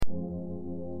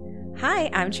Hi,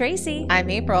 I'm Tracy. I'm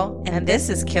April, and this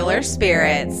is Killer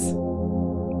Spirits.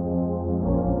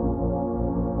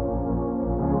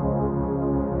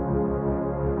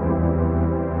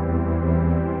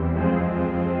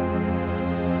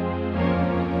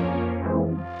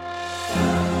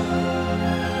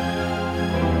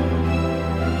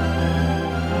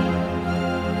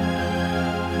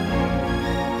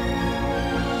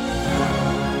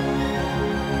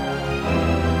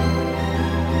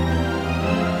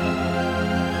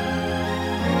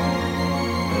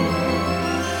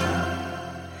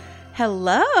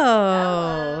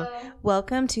 Hello.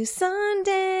 Welcome to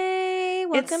Sunday.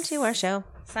 Welcome to our show.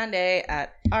 Sunday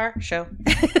at our show.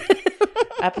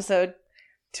 Episode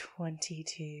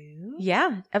 22.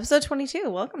 Yeah, episode 22.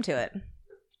 Welcome to it.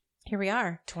 Here we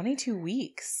are. 22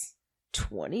 weeks.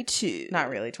 22. Not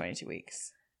really 22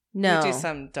 weeks. No. We do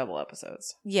some double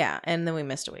episodes. Yeah, and then we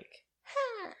missed a week.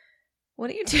 What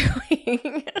are you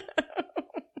doing?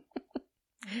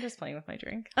 I'm just playing with my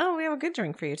drink. Oh, we have a good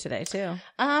drink for you today, too.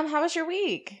 How was your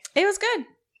week? It was good.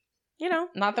 You know.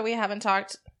 Not that we haven't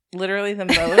talked literally the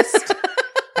most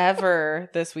ever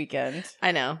this weekend.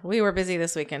 I know. We were busy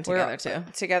this weekend together, too.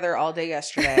 Together all day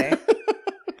yesterday.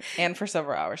 And for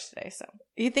several hours today, so.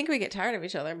 You think we get tired of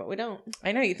each other, but we don't.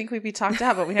 I know. You think we'd be talked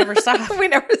out, but we never stop. We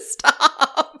never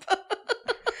stop.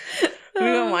 We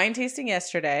went wine tasting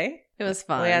yesterday. It was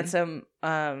fun. We had some,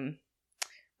 what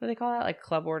do they call that? Like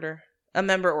club order?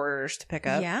 Member orders to pick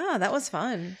up. Yeah, that was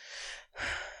fun.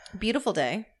 Beautiful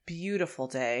day. Beautiful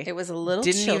day. It was a little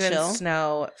Didn't chill. even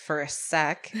snow for a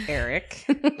sec, Eric.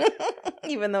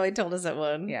 Even though he told us it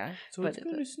would. Yeah. So but it's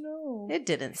going to snow. It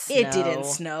didn't snow. It didn't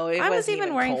snow. I was wasn't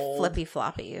even wearing cold. flippy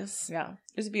floppies. Yeah.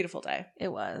 It was a beautiful day. It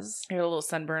was. I had a little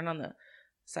sunburn on the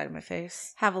side of my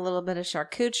face. Have a little bit of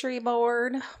charcuterie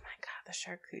board. Oh my God. The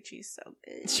charcuterie's so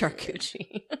good.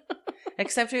 Charcuterie.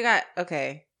 Except we got,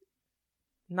 okay.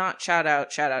 Not shout out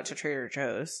to Trader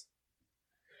Joe's.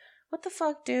 What the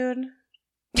fuck, dude?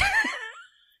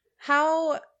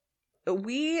 How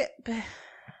we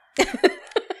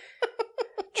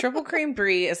triple cream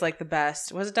brie is like the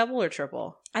best. Was it double or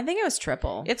triple? I think it was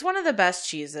triple. It's one of the best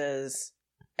cheeses.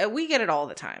 We get it all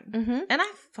the time. Mm-hmm. And I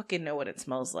fucking know what it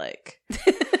smells like.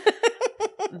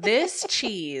 This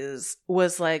cheese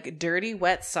was like dirty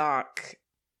wet sock.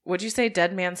 Would you say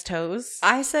dead man's toes?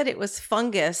 I said it was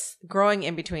fungus growing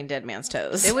in between dead man's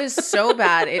toes. It was so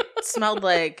bad. It smelled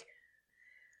like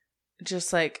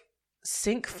just like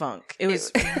sink funk. It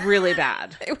was really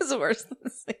bad. It was worse than the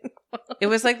sink funk. It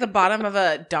was like the bottom of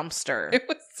a dumpster. It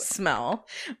was smell.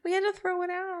 We had to throw it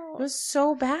out. It was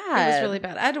so bad. It was really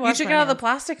bad. I had to wash You took my it out of the hands.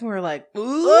 plastic and we were like,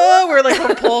 ooh. We're like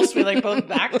repulsed. We like both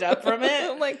backed up from it.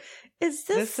 I'm like, is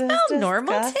this is smell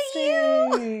normal to you?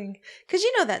 disgusting. Because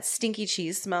you know that stinky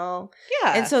cheese smell.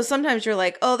 Yeah. And so sometimes you're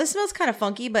like, oh, this smells kind of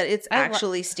funky, but it's I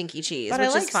li- stinky cheese, but which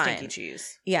I like is fine. stinky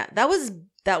cheese. Yeah, that was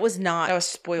not That was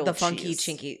spoiled the funky cheese.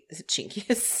 stinky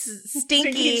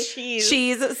Stinky cheese.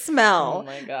 cheese smell. Oh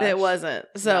my gosh. It wasn't.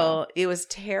 So No. it was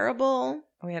terrible.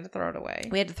 We had to throw it away.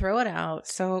 We had to throw it out.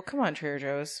 So come on, Trader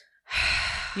Joe's.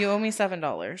 You owe me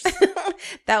 $7.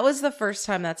 That was the first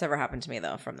time that's ever happened to me,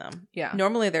 though, from them. Yeah.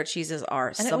 Normally their cheeses are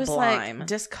And sublime. it was like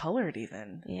discolored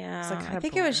even. Yeah, It's like kinda I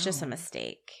think it was just a brown.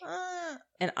 mistake.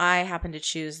 And I happened to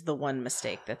choose the one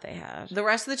mistake that they had. The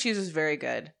rest of the cheese was very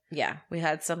good. Yeah. We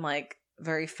had some like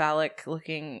very phallic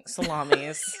looking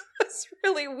salamis. That's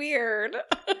really weird.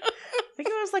 I think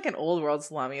it was like an old world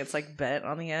salami. It's like bent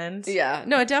on the end. Yeah.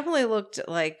 No, it definitely looked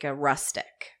like a rustic.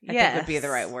 I think would be the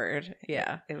Yes. right word.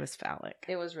 Yeah. It was phallic.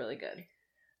 It was really good.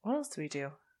 What else do we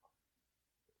do?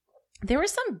 There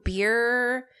was some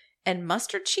beer and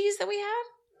mustard cheese that we had.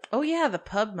 Oh yeah, the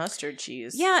pub mustard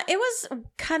cheese. Yeah, it was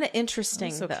kind of interesting,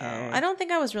 It's though. okay. I don't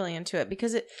think I was really into it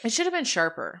because it It should have been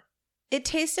sharper.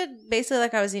 tasted basically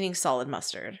like I was eating solid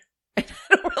mustard. I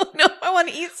don't really know if I want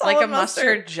to eat solid Like a mustard.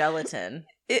 mustard gelatin.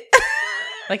 It-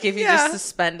 Like if you Yeah. just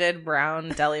suspended brown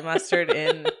deli mustard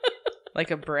in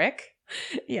like a brick.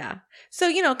 Yeah.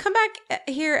 So, come back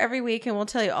here every week and we'll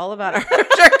tell you all about our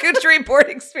charcuterie board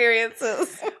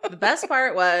experiences. The best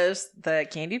part was the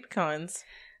candied pecans,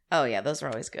 Oh, yeah. Those are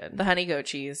always good. the honey goat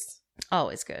cheese,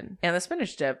 Always good. and the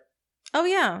spinach dip, Oh,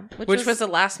 yeah. which was a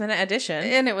last minute addition.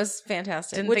 And it was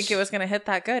fantastic. Didn't think it was going to hit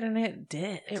that good, and it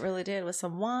did. It really did, with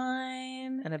some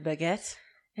wine And a baguette.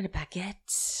 and a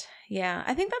baguette. Yeah.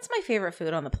 I think that's my favorite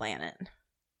food on the planet.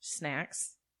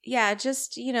 Snacks. Yeah.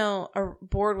 Just, a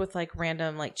board with like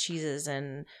random like cheeses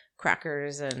and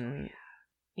crackers and,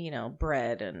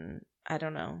 bread and I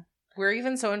don't know. We're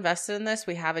even so invested in this,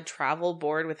 we have a travel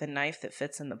board with a knife that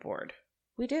fits in the board.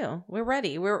 We do. We're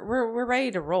ready. We're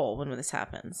ready to roll when this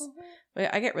happens.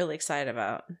 I get really excited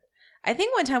about. I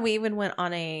think one time we even went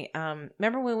on a,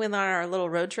 remember when we went on our little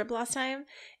road trip last time?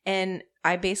 And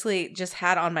I basically just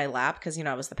had on my lap because,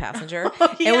 I was the passenger.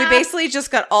 Oh, yeah. And we basically just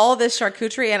got all this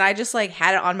charcuterie and I just like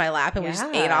had it on my lap and we just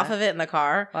ate off of it in the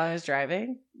car. While I was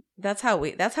driving. That's how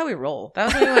we roll. That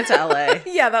was when we went to LA.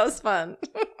 Yeah, that was fun.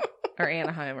 Or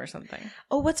Anaheim or something.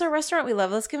 Oh, what's our restaurant we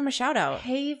love? Let's give them a shout out.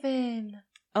 Haven.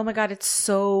 Oh my God, it's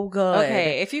so good.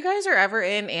 Okay, if you guys are ever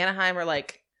in Anaheim or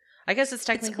like, I guess it's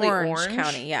technically Orange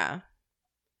County, yeah.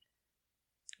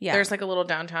 Yeah. There's like a little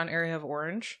downtown area of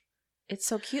Orange. It's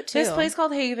so cute too. This place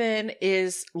called Haven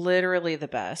is literally the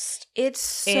best. It's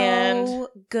so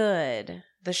good.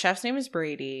 The chef's name is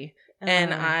Brady.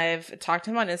 And I've talked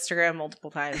to him on Instagram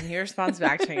multiple times, and he responds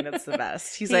back to me, and it's the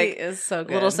best. He is so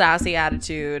good. Little sassy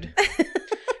attitude.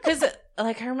 Because,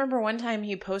 like, I remember one time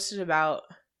he posted about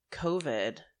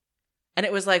COVID, and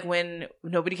it was like when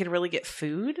nobody could really get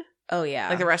food. Oh, yeah.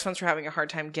 Like, the restaurants were having a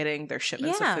hard time getting their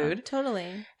shipments of food.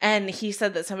 Totally. And he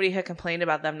said that somebody had complained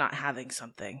about them not having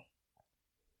something.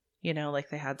 Like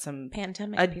they had some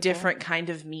pandemic different kind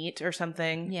of meat or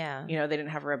something. Yeah. They didn't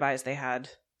have ribeyes, they had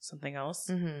something else.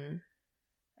 Mm-hmm.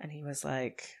 And he was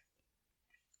like,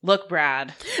 look,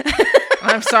 Brad,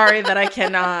 I'm sorry that I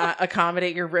cannot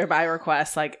accommodate your ribeye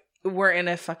request. Like, we're in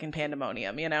a fucking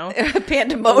pandemonium,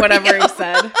 Pandemonium. Whatever he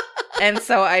said. And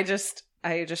so I just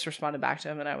responded back to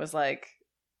him and I was like,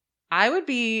 I would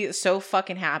be so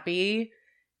fucking happy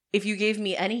if you gave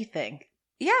me anything.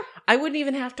 Yeah. I wouldn't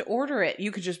even have to order it.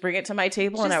 You could just bring it to my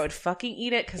table and I would fucking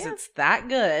eat it because it's that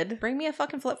good. Bring me a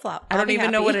fucking flip-flop. I don't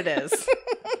even know what it is.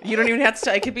 You don't even have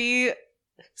to. It could be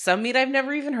some meat I've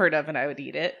never even heard of and I would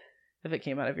eat it if it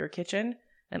came out of your kitchen.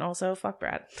 And also, fuck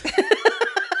Brad.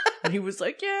 And he was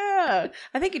like, yeah.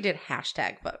 I think you did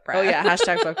hashtag fuck Brad. Oh, yeah.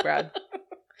 Hashtag fuck Brad.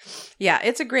 Yeah,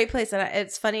 it's a great place. And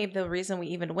it's funny, the reason we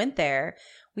even went there,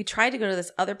 we tried to go to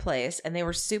this other place and they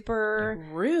were super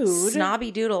rude,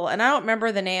 snobby doodle. And I don't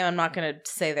remember the name. I'm not going to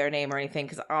say their name or anything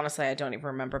because honestly, I don't even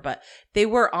remember. But they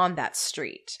were on that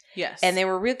street. Yes. And they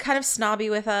were real kind of snobby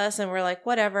with us. And we're like,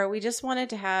 whatever. We just wanted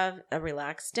to have a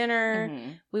relaxed dinner.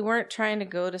 Mm-hmm. We weren't trying to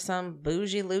go to some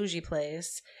bougie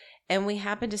place. And we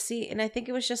happened to see, and I think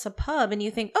it was just a pub. And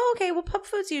you think, oh, okay, well, pub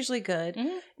food's usually good.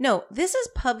 Mm-hmm. No, this is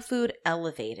pub food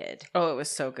elevated. Oh, it was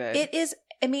so good. It is.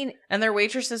 I mean, and their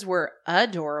waitresses were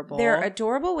adorable. They're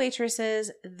adorable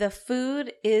waitresses. The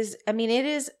food is, I mean,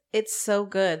 it's so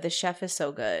good. The chef is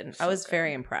so good. I was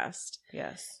very impressed.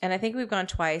 Yes. And I think we've gone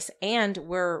twice and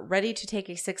we're ready to take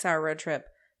a 6-hour road trip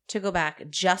to go back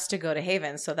just to go to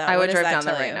Haven. So that I would drive down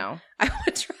there right now. I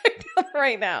would drive down there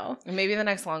right now. Maybe the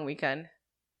next long weekend.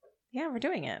 Yeah, we're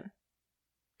doing it.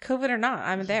 COVID or not,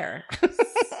 I'm there.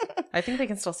 I think they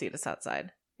can still see us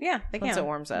outside. Yeah, they can. Once it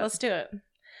warms up. Let's do it.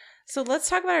 So let's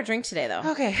talk about our drink today,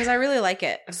 though. Okay. Because I really like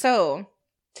it. So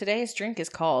today's drink is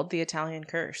called the Italian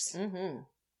Curse. Mm-hmm.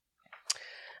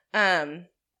 And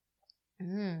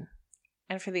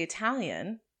for the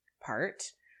Italian part,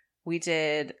 we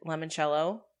did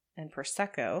limoncello and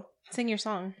prosecco. Sing your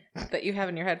song that you have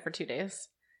in your head for 2 days.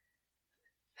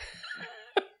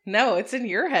 No, it's in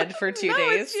your head for 2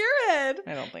 days. It's your head.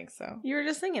 I don't think so. You were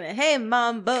just singing it. Hey,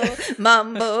 mambo,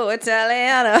 mambo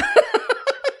Italiano.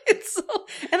 It's so,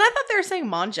 and I thought they were saying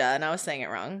manja, and I was saying it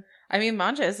wrong. I mean,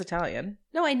 manja is Italian.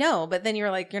 No, I know, but then you were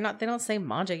like, you're not. They don't say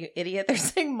manja, you idiot. They're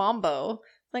saying mambo.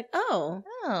 Like, oh,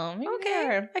 maybe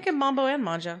okay. I can mambo and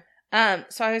manja.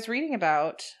 So I was reading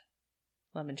about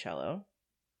limoncello,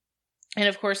 and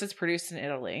of course, it's produced in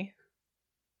Italy,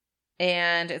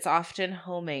 and it's often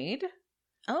homemade.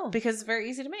 Oh, because it's very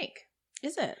easy to make.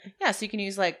 Is it? Yeah, so you can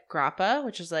use like grappa,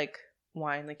 which is like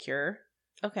wine liqueur.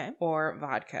 Okay. Or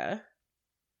vodka.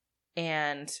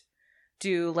 And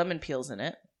do lemon peels in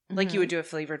it. Like you would do a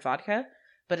flavored vodka.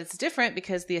 But it's different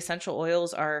because the essential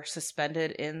oils are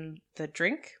suspended in the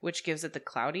drink, which gives it the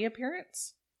cloudy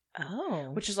appearance.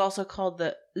 Oh. Which is also called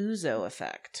the ouzo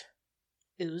effect.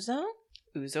 Ouzo?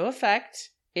 Ouzo effect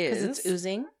is... Because it's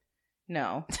oozing?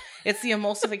 No. It's the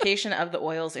emulsification of the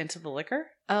oils into the liquor.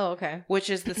 Oh, okay. Which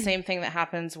is the same thing that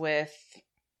happens with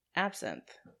absinthe.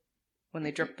 When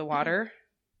they drip the water.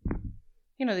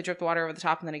 You know, they drip the water over the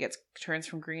top and then it turns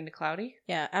from green to cloudy.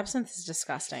 Yeah, absinthe is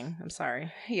disgusting. I'm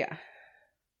sorry. Yeah.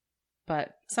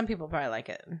 But some people probably like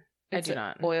it. I do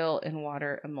not. Oil and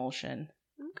water emulsion.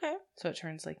 Okay. So it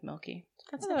turns like milky.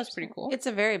 That was pretty cool. It's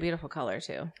a very beautiful color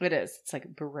too. It is. It's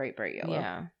like bright, bright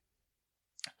yellow.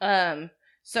 Yeah.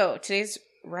 So today's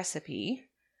recipe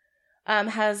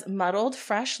has muddled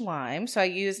fresh lime. So I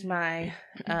used my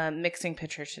mixing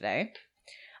pitcher today.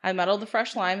 I muddled the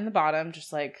fresh lime in the bottom,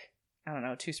 just like, I don't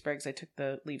know, 2 sprigs. I took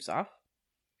the leaves off.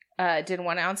 Did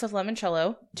 1 ounce of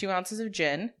limoncello, 2 ounces of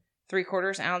gin,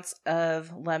 3/4 ounce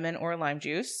of lemon or lime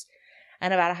juice,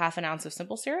 and about 1/2 ounce of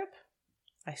simple syrup.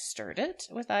 I stirred it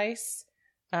with ice,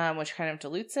 which kind of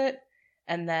dilutes it,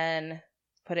 and then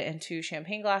put it into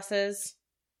champagne glasses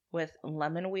with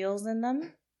lemon wheels in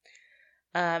them,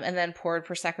 and then poured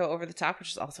Prosecco over the top,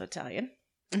 which is also Italian,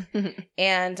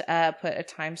 and put a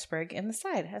thyme sprig in the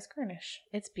side as garnish.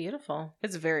 It's beautiful.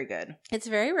 It's very good. It's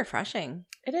very refreshing.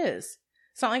 It is.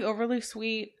 It's not like overly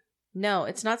sweet. No,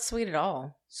 it's not sweet at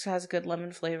all. It has good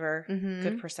lemon flavor,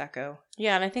 good Prosecco.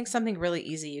 Yeah, and I think something really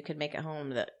easy you could make at home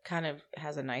that kind of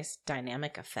has a nice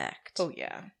dynamic effect. Oh,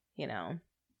 yeah. You know?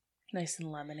 Nice and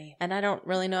lemony. And I don't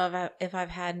really know if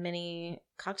I've had many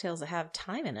cocktails that have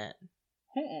thyme in it.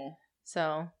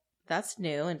 So that's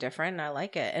new and different, and I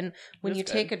like it. And when you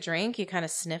take a drink, you kind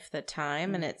of sniff the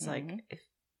thyme, and it's like, it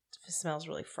smells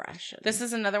really fresh. This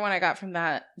is another one I got from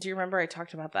that. Do you remember I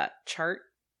talked about that chart?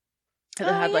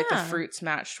 That had like the fruits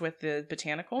matched with the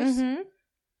botanicals,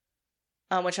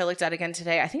 which I looked at again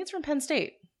today. I think it's from Penn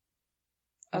State,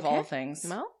 of all things.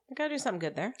 Well, you gotta do something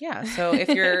good there. Yeah. So if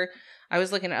you're, I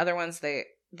was looking at other ones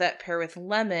that pair with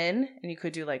lemon, and you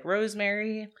could do like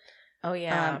rosemary. Oh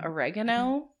yeah,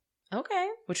 oregano. Okay,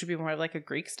 which would be more like a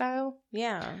Greek style.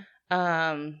 Yeah.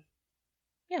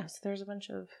 Yeah. So there's a bunch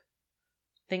of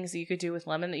things that you could do with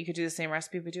lemon that you could do the same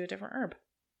recipe but do a different herb.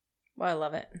 Well, I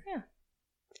love it. Yeah.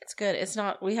 It's good. It's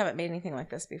not, we haven't made anything like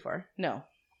this before. No.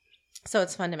 So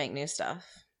it's fun to make new stuff.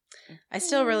 I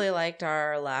still really liked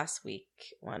our last week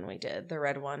one we did, the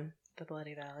red one. The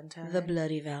Bloody Valentine. The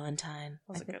Bloody Valentine.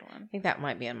 That was a good one. I think that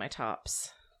might be in my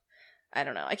tops. I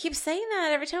don't know. I keep saying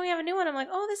that every time we have a new one. I'm like,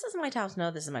 oh, this is my tops. No,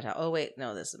 this is my top. Oh, wait.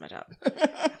 No, this is my top.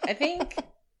 I think,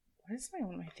 what is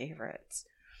one of my favorites?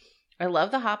 I love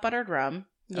the hot buttered rum.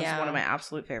 That's one of my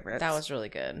absolute favorites. That was really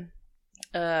good.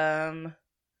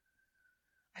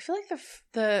 I feel like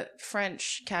the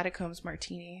French Catacombs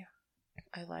Martini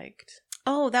I liked.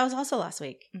 Oh, that was also last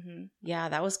week. Mm-hmm. Yeah,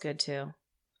 that was good too.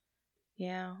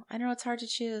 Yeah, I know it's hard to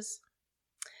choose.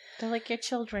 They're like your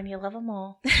children. You love them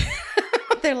all.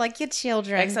 They're like your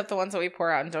children. Except the ones that we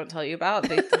pour out and don't tell you about.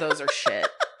 Those are shit.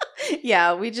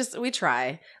 Yeah, we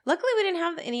try. Luckily, we didn't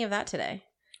have any of that today.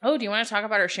 Oh, do you want to talk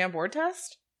about our Chambord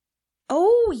test?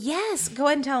 Oh, yes. Go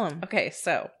ahead and tell them. Okay,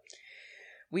 so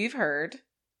we've heard.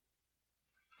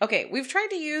 Okay, we've tried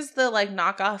to use the like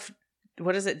knockoff.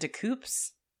 What is it? DeCoops?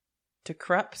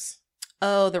 DeCrups?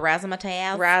 Oh, the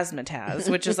razzmatazz. Razzmatazz,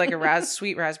 which is like a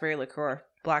sweet raspberry liqueur,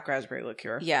 black raspberry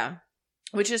liqueur. Yeah.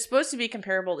 Which is supposed to be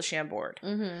comparable to Chambord.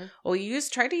 Mm-hmm. Well, we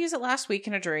tried to use it last week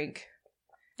in a drink,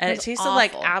 and it tasted awful.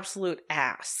 like absolute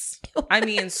ass. I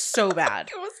mean, so bad.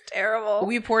 It was terrible.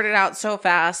 We poured it out so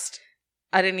fast,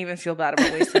 I didn't even feel bad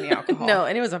about wasting the alcohol. No,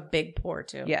 and it was a big pour,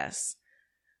 too. Yes.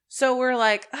 So we're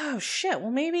like, oh, shit.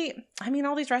 Well, maybe, I mean,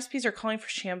 all these recipes are calling for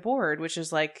Chambord, which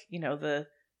is like, you know, the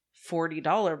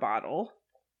 $40 bottle.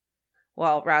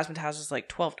 Well, razzmatazz is like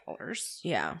 $12.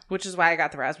 Yeah. Which is why I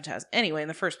got the razzmatazz anyway in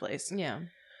the first place. Yeah.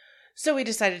 So we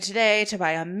decided today to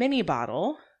buy a mini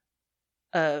bottle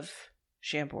of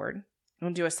Chambord.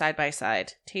 We'll do a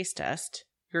side-by-side taste test.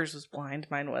 Yours was blind.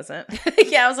 Mine wasn't.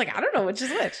 Yeah, I was like, I don't know which is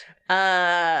which.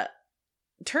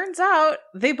 Turns out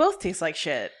they both taste like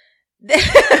shit. They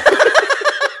kind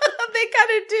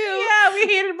of do. Yeah, we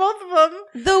hated both of them.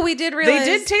 Though we did realize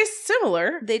they did taste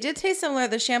similar. They did taste similar.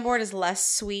 The Chambord is less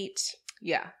sweet.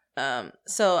 Yeah.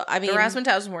 So I mean, the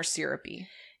razzmatazz is more syrupy.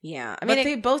 Yeah, I mean, but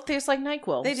they both taste like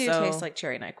NyQuil. They do taste like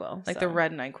cherry NyQuil, like the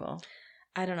red NyQuil.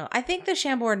 I don't know. I think the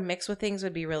Chambord mixed with things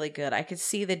would be really good. I could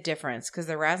see the difference because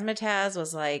the razzmatazz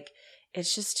was like,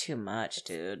 it's just too much,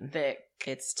 dude. Thick.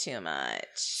 It's too much.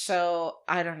 So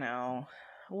I don't know.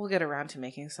 We'll get around to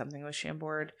making something with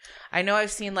Chambord. I know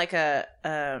I've seen like a what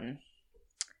am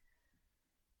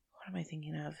I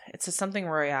thinking of? It's a something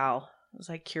Royale. It was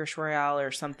like Kirsch Royale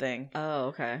or something. Oh,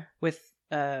 okay. With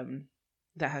that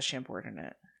has Chambord in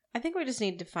it. I think we just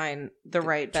need to find the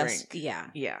right best drink. Yeah.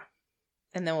 Yeah.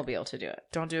 And then we'll be able to do it.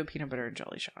 Don't do a peanut butter and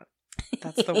jelly shot.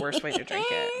 That's the worst way to drink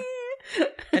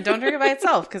it. And don't drink it by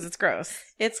itself because it's gross.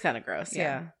 It's kind of gross.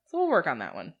 Yeah. So we'll work on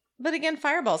that one. But again,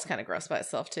 Fireball's kind of gross by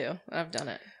itself too. I've done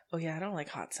it. Oh yeah, I don't like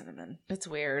hot cinnamon. It's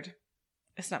weird.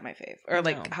 It's not my fave. Or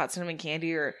like hot cinnamon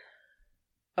candy or...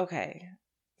 Okay.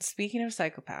 Speaking of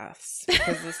psychopaths,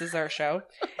 because this is our show.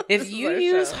 If you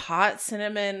use hot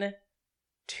cinnamon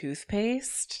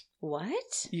toothpaste...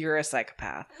 What? You're a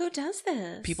psychopath. Who does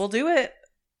this? People do it.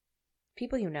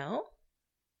 People you know?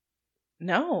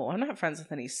 No, I'm not friends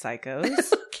with any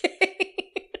psychos. Okay.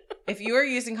 If you are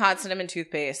using hot cinnamon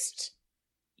toothpaste,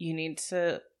 you need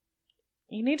to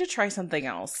try something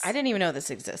else. I didn't even know this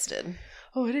existed.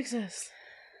 Oh, it exists.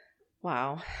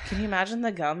 Wow. Can you imagine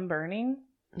the gum burning?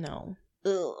 No.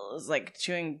 It's like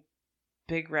chewing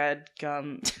big red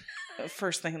gum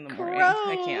first thing in the morning. Gross.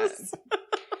 I can't.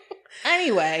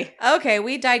 Anyway. Okay,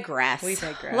 we digress.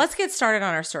 Let's get started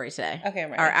on our story today. Okay,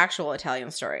 I'm ready. Our actual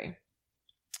Italian story.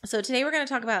 So today we're going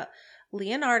to talk about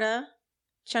Leonarda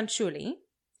Cianciulli,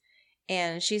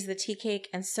 and she's the tea cake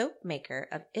and soap maker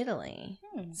of Italy.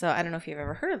 So I don't know if you've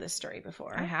ever heard of this story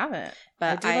before. I haven't.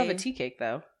 But I do love a tea cake,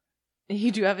 though.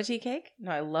 You do have a tea cake?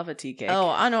 No, I love a tea cake. Oh,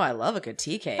 I know. I love a good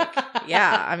tea cake.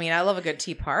 Yeah. I mean, I love a good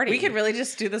tea party. We could really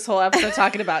just do this whole episode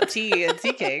talking about tea and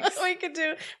tea cakes.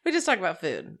 We just talk about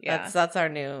food. Yeah. That's our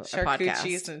new podcast.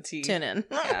 Charcuteries and tea. Tune in.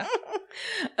 Yeah.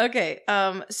 Okay.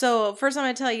 So first I'm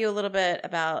going to tell you a little bit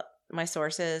about my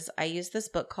sources. I use this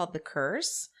book called The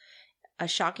Curse, A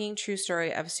Shocking True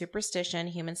Story of Superstition,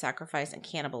 Human Sacrifice, and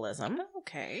Cannibalism.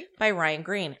 Okay. By Ryan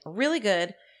Green. Really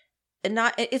good.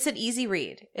 It's an easy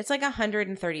read. It's like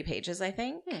 130 pages, I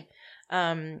think.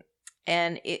 And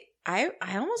I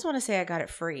almost want to say I got it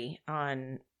free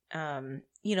on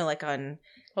like on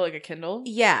like a Kindle.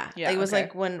 Yeah. Yeah. It was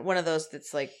like one of those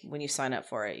that's like when you sign up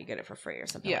for it, you get it for free or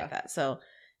something like that. So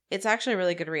it's actually a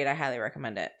really good read. I highly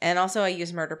recommend it. And also I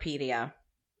use Murderpedia.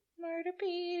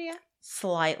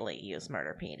 Slightly use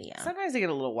Murderpedia. Sometimes they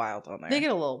get a little wild on there. They get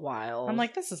a little wild. I'm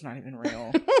like, this is not even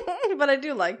real. But I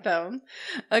do like them.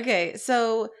 Okay,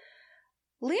 so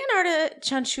Leonarda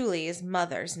Cianciulli's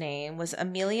mother's name was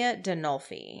Amelia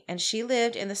Dinolfi, and she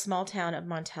lived in the small town of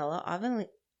Montella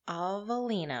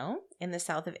Avellino in the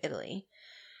south of Italy.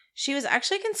 She was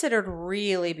actually considered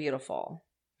really beautiful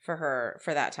for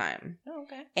that time. Oh,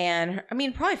 okay. And I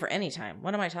mean, probably for any time.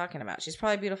 What am I talking about? She's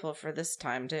probably beautiful for this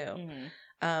time too.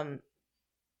 Mm-hmm.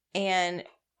 And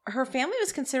her family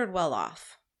was considered well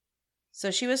off.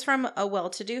 So she was from a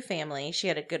well-to-do family. She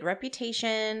had a good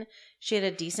reputation. She had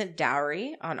a decent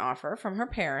dowry on offer from her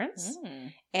parents.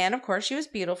 And of course, she was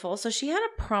beautiful. So she had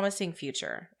a promising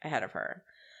future ahead of her.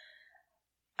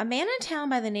 A man in town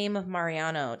by the name of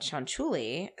Mariano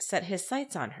Cianciulli set his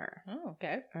sights on her. Oh,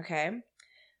 okay. Okay.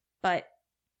 But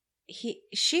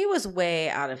she was way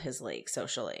out of his league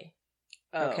socially.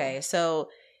 Oh. Okay. So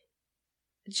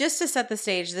just to set the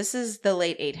stage, this is the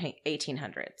late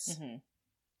 1800s. Mm-hmm.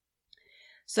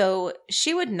 So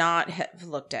she would not have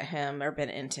looked at him or been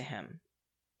into him.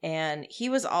 And he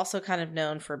was also kind of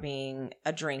known for being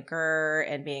a drinker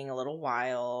and being a little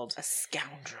wild. A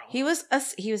scoundrel. He was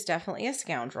definitely a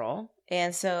scoundrel.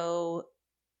 And so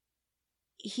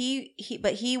he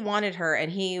wanted her,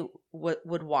 and he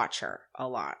would watch her a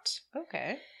lot.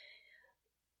 Okay.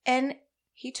 And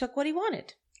he took what he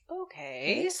wanted.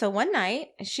 Okay. So one night,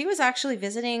 she was actually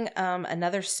visiting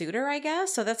another suitor, I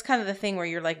guess. So that's kind of the thing where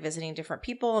you're like visiting different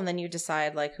people, and then you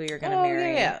decide like who you're going to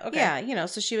marry. Yeah, okay. Yeah,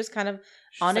 so she was kind of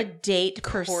on a date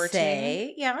per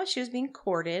se. Yeah, she was being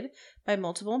courted by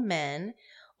multiple men.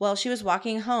 Well, she was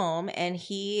walking home, and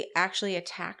he actually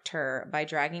attacked her by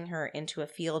dragging her into a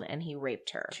field, and he raped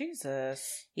her.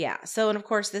 Jesus. Yeah. So, and of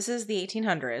course, this is the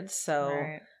 1800s.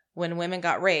 So when women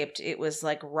got raped, it was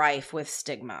like rife with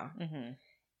stigma. Mm-hmm.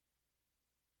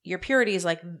 Your purity is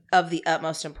like of the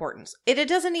utmost importance. It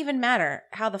doesn't even matter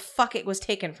how the fuck it was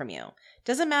taken from you.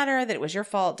 Doesn't matter that it was your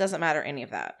fault. Doesn't matter any of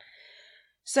that.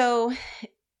 So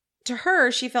to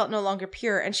her, she felt no longer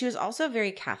pure, and she was also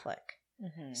very Catholic.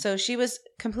 Mm-hmm. So she was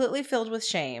completely filled with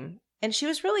shame, and she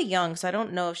was really young. So I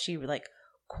don't know if she like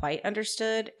quite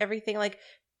understood everything. Like,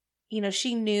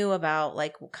 she knew about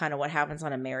like kind of what happens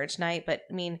on a marriage night, but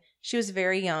I mean, she was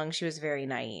very young. She was very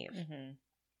naive. Mm-hmm.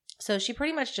 So she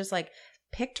pretty much just like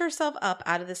picked herself up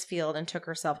out of this field and took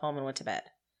herself home and went to bed.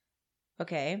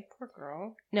 Okay. Poor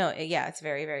girl. No, yeah, it's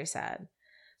very, very sad.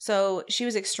 So she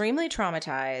was extremely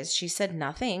traumatized. She said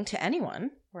nothing to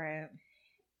anyone. Right.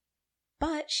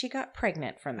 But she got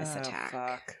pregnant from this attack.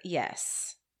 Fuck.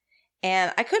 Yes.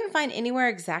 And I couldn't find anywhere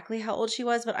exactly how old she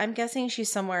was, but I'm guessing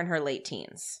she's somewhere in her late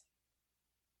teens.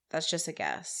 That's just a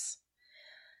guess.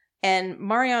 And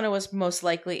Mariano was most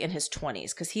likely in his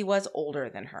 20s because he was older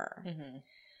than her. Mm-hmm.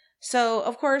 So,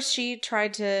 of course, she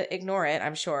tried to ignore it,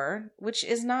 I'm sure, which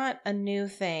is not a new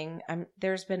thing.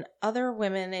 There's been other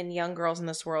women and young girls in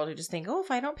this world who just think, oh, if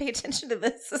I don't pay attention to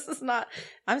this is not,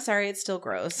 I'm sorry, it's still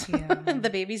gross. Yeah. The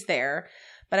baby's there.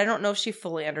 But I don't know if she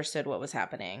fully understood what was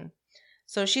happening.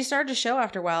 So she started to show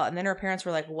after a while, and then her parents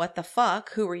were like, what the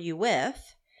fuck? Who were you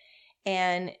with?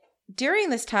 And during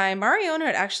this time, Mariano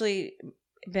had actually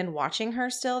been watching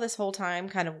her still this whole time,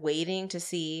 kind of waiting to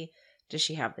see, does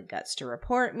she have the guts to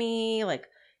report me? Like,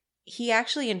 he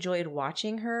actually enjoyed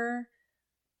watching her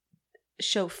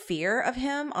show fear of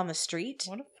him on the street.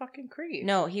 What a fucking creep.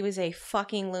 No, he was a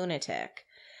fucking lunatic.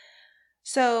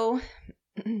 So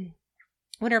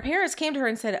when her parents came to her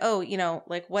and said, oh,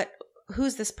 like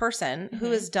who's this person? Mm-hmm.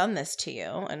 Who has done this to you?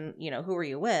 And, who are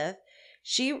you with?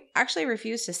 She actually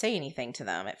refused to say anything to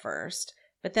them at first.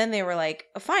 But then they were like,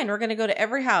 oh, fine, we're going to go to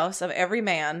every house of every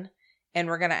man and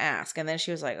we're going to ask. And then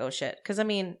she was like, oh, shit. Because,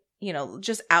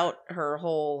 just out her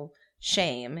whole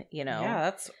shame, Yeah,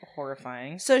 that's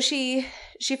horrifying. So she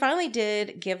finally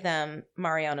did give them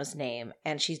Mariano's name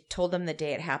and she told them the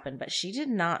day it happened, but she did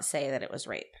not say that it was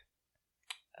rape.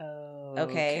 Oh,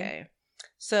 okay.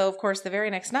 So, of course, the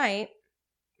very next night,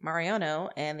 Mariano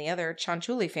and the other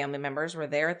Cianciulli family members were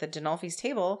there at the Dinolfi's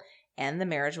table and the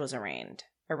marriage was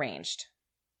arranged.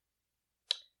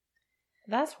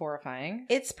 That's horrifying.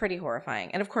 It's pretty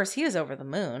horrifying. And of course, he was over the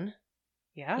moon.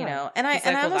 Yeah. And I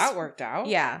almost, that worked out.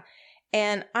 Yeah.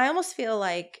 And I almost feel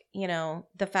like,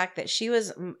 the fact that she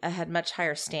had much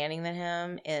higher standing than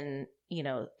him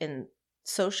in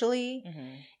socially. Mm-hmm.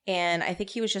 And I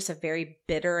think he was just a very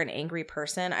bitter and angry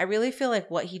person. I really feel like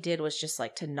what he did was just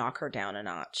like to knock her down a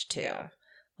notch too. Yeah.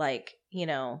 Like,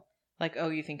 like, oh,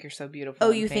 you think you're so beautiful. Oh,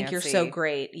 you think you're so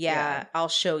great. Yeah, I'll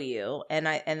show you. And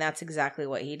that's exactly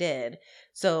what he did.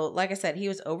 So, like I said, he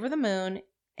was over the moon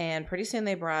and pretty soon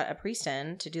they brought a priest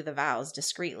in to do the vows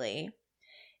discreetly.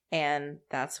 And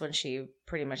that's when she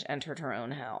pretty much entered her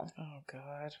own hell. Oh,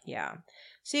 God. Yeah.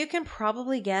 So you can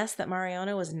probably guess that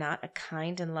Mariano was not a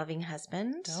kind and loving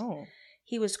husband. No.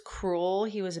 He was cruel.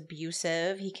 He was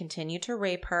abusive. He continued to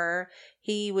rape her.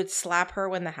 He would slap her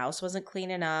when the house wasn't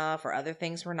clean enough or other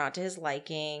things were not to his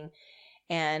liking.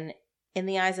 And in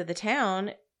the eyes of the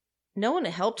town, no one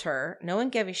helped her. No one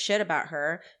gave a shit about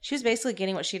her. She was basically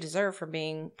getting what she deserved for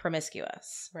being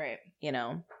promiscuous. Right.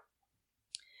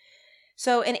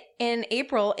 So in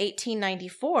April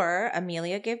 1894,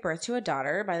 Amelia gave birth to a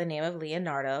daughter by the name of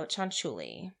Leonarda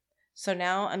Cianciulli. So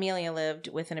now Amelia lived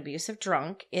with an abusive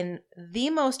drunk in the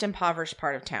most impoverished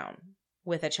part of town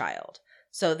with a child.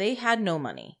 So they had no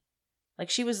money.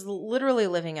 Like she was literally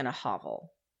living in a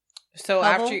hovel. So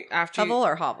hovel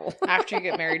or hovel? After you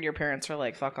get married, your parents were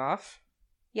like, fuck off?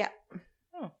 Yeah.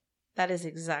 Oh. That is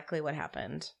exactly what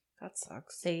happened. That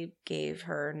sucks. They gave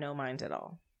her no mind at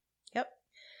all. Yep.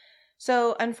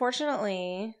 So,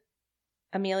 unfortunately,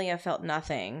 Amelia felt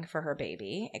nothing for her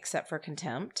baby except for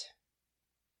contempt.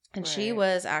 And she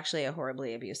was actually a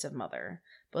horribly abusive mother,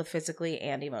 both physically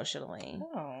and emotionally.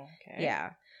 Oh, okay. Yeah.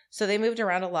 So they moved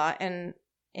around a lot in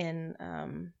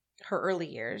her early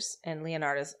years, in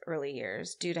Leonarda's early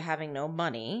years, due to having no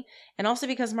money. And also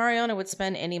because Mariano would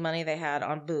spend any money they had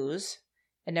on booze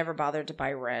and never bothered to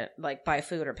buy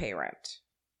food or pay rent.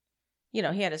 He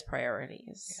had his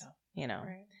priorities. Yeah.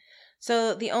 Right.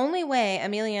 So the only way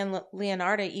Amelia and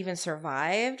Leonarda even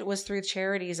survived was through the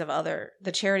charity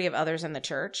of others in the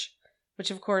church, which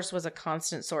of course was a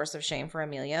constant source of shame for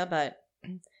Amelia, but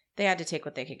they had to take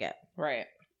what they could get. Right.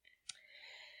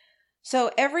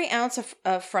 So every ounce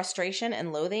of frustration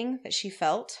and loathing that she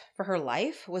felt for her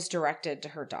life was directed to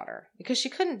her daughter because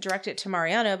she couldn't direct it to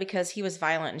Mariano because he was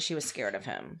violent and she was scared of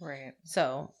him. Right.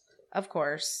 So, of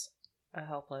course. A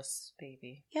helpless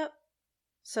baby. Yep.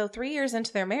 So 3 years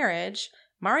into their marriage,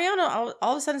 Mariano all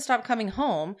of a sudden stopped coming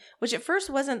home, which at first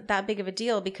wasn't that big of a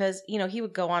deal because, he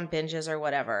would go on binges or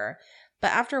whatever.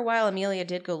 But after a while, Amelia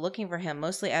did go looking for him,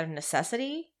 mostly out of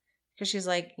necessity, because she's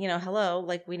like, hello,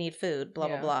 like we need food, blah,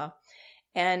 blah, blah.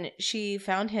 And she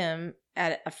found him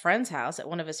at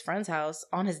one of his friend's house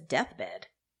on his deathbed.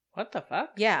 What the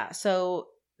fuck? Yeah. So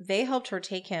they helped her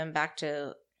take him back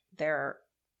to their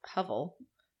hovel.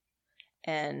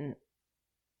 And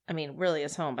really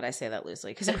his home, but I say that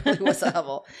loosely because it really was a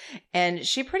hovel. And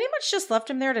she pretty much just left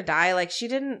him there to die. Like, she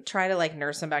didn't try to,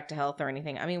 nurse him back to health or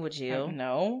anything. Would you?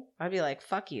 No. I'd be like,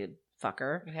 fuck you,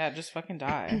 fucker. Yeah, just fucking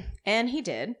die. And he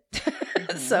did.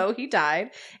 Mm-hmm. So he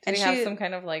died. Did he have some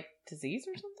kind of, disease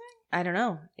or something? I don't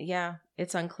know. Yeah,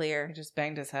 it's unclear. He just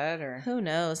banged his head or? Who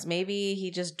knows? Maybe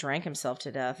he just drank himself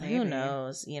to death. Maybe. Who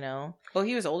knows, Well,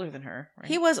 he was older than her, right?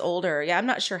 He was older. Yeah, I'm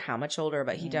not sure how much older,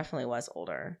 but he definitely was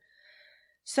older.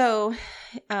 So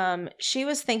she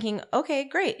was thinking, okay,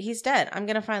 great, he's dead. I'm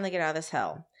going to finally get out of this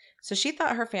hell. So she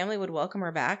thought her family would welcome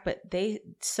her back, but they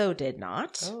so did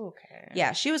not. Okay.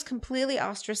 Yeah, she was completely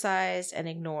ostracized and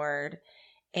ignored.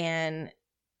 And,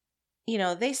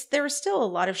 there was still a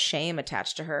lot of shame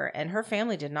attached to her. And her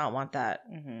family did not want that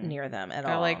near them at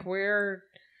all. Like, we're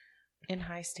in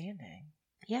high standing.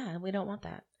 Yeah, we don't want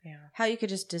that. Yeah. How you could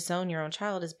just disown your own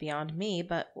child is beyond me,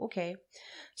 but okay.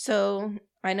 So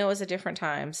I know it was a different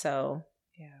time, so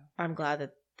yeah, I'm glad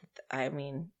that,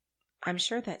 I'm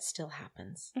sure that still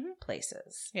happens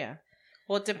places. Yeah.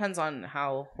 Well, it depends on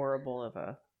how horrible of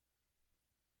a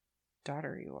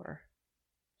daughter you are.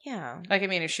 Yeah.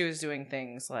 If she was doing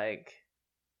things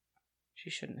she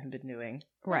shouldn't have been doing.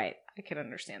 Right. I can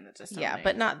understand that disowning. Yeah,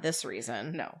 but not this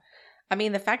reason. No. I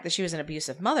mean, the fact that she was an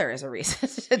abusive mother is a reason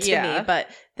to me, but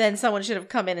then someone should have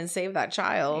come in and saved that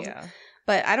child. Yeah.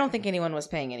 But I don't think anyone was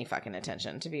paying any fucking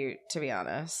attention, to be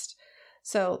honest.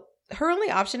 So her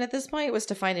only option at this point was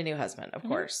to find a new husband, of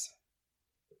course.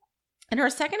 And her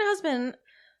second husband,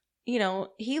 you know,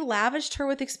 he lavished her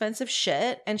with expensive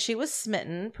shit, and she was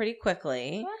smitten pretty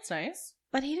quickly. Well, that's nice.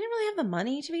 But he didn't really have the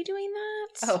money to be doing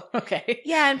that. Oh, okay.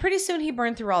 Yeah, and pretty soon he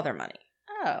burned through all their money.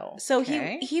 Oh, so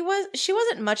okay. she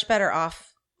wasn't much better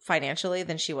off financially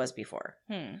than she was before.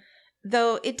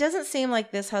 Though it doesn't seem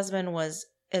like this husband was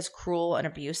as cruel and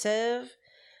abusive,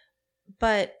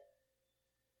 but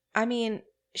I mean,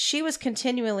 she was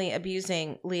continually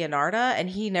abusing Leonarda, and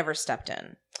he never stepped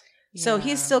in. Yeah. So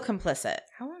he's still complicit.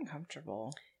 How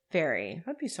uncomfortable. Very.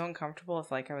 I'd be so uncomfortable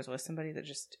if like I was with somebody that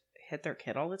just hit their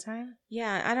kid all the time.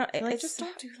 Yeah, I don't. Like, it's just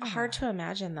don't do that. Hard to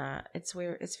imagine that. It's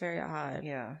weird. It's very odd.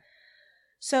 Yeah.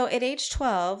 So at age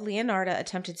 12, Leonarda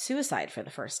attempted suicide for the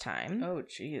first time. Oh,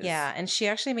 jeez. Yeah, and she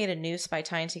actually made a noose by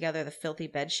tying together the filthy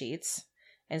bed sheets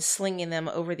and slinging them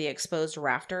over the exposed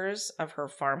rafters of her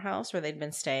farmhouse where they'd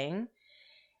been staying.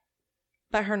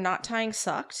 But her knot tying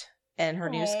sucked, and her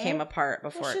noose came apart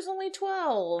before. Well, she's only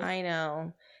 12. I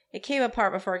know. It came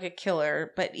apart before it could kill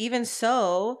her, but even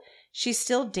so, she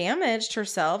still damaged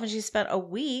herself, and she spent a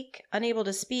week unable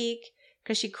to speak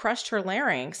because she crushed her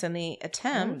larynx in the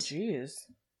attempt. Oh, jeez.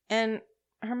 And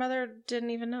her mother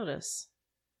didn't even notice.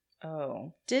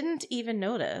 Oh. Didn't even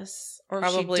notice. Or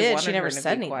Probably if she did, she never her to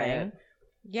said be anything. quiet.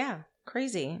 Yeah,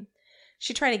 crazy.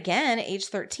 She tried again at age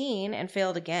 13 and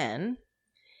failed again.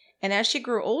 And as she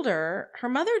grew older, her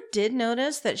mother did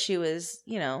notice that she was,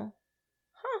 you know,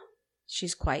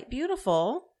 she's quite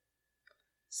beautiful.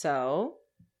 So,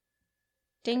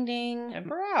 ding ding. Help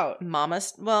her out.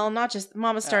 Mama's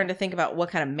starting to think about what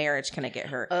kind of marriage can I get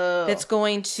her Oh. that's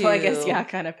going to. So I guess, yeah,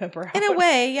 kind of pimp her out. In a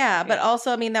way, yeah. But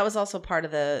also, I mean, that was also part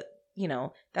of the, you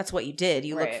know, that's what you did.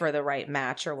 You look for the right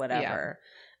match or whatever.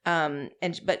 Yeah.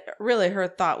 But really her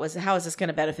thought was, how is this going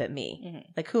to benefit me?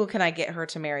 Mm-hmm. Like, who can I get her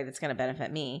to marry that's going to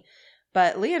benefit me?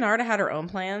 But Leonarda had her own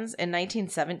plans. In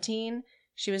 1917,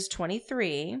 she was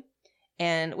 23,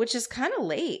 and which is kind of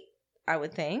late, I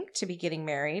would think, to be getting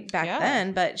married back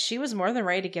then. But she was more than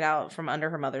ready to get out from under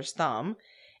her mother's thumb,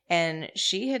 and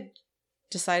she had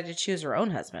decided to choose her own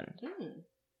husband.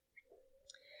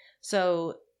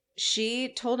 So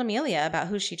she told Amelia about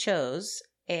who she chose,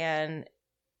 and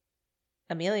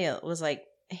Amelia was like,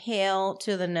 "Hail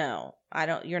to the no!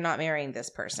 You're not marrying this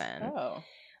person." Oh.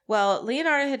 Well,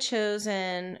 Leonarda had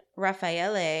chosen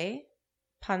Raffaele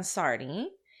Pansardi,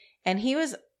 and he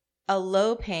was a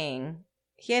low-paying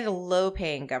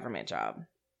government job.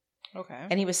 Okay.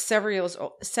 And he was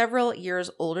several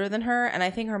years older than her, and I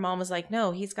think her mom was like,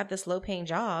 "No, he's got this low-paying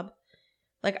job.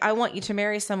 Like, I want you to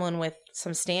marry someone with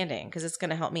some standing because it's going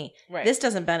to help me. Right. This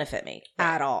doesn't benefit me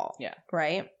at all." Yeah.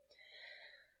 Right?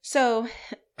 So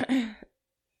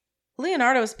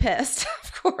Leonarda was pissed,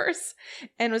 of course,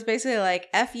 and was basically like,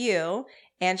 F you.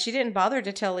 And she didn't bother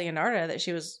to tell Leonarda that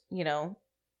she was, you know,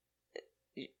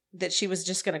 that she was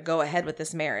just going to go ahead with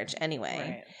this marriage anyway.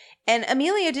 Right. And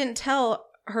Amelia didn't tell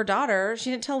her daughter,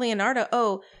 she didn't tell Leonarda,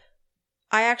 "Oh,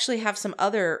 I actually have some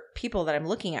other people that I'm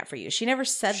looking at for you." She never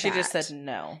said that. She just said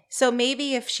no. So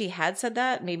maybe if she had said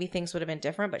that, maybe things would have been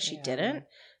different, but she didn't.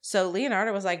 So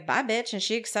Leonarda was like, "Bye, bitch." And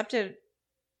she accepted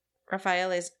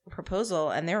Raffaele's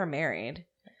proposal, and they were married.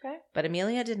 Okay. But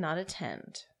Amelia did not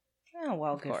attend. Oh,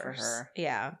 well, good for her.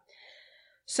 Yeah.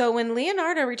 So when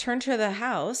Leonarda returned to the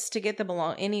house to get her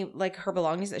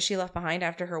belongings that she left behind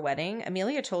after her wedding,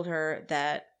 Amelia told her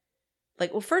that,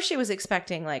 first she was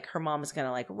expecting, her mom was going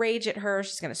to, rage at her.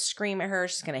 She's going to scream at her.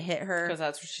 She's going to hit her. Because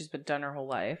that's what she's been done her whole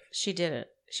life. She didn't.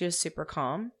 She was super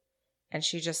calm. And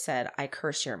she just said, "I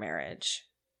curse your marriage."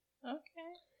 Okay.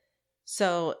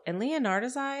 So in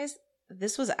Leonarda's eyes,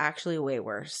 this was actually way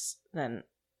worse than,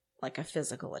 a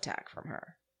physical attack from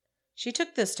her. She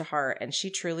took this to heart, and she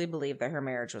truly believed that her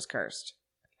marriage was cursed.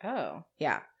 Oh.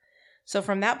 Yeah. So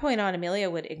from that point on, Amelia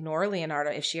would ignore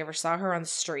Leonarda if she ever saw her on the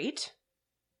street.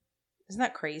 Isn't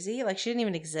that crazy? She didn't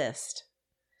even exist.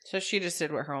 So she just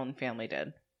did what her own family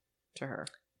did to her.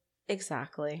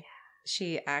 Exactly.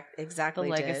 Exactly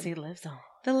The legacy lives on.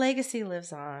 The legacy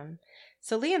lives on.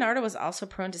 So Leonarda was also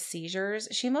prone to seizures.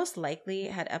 She most likely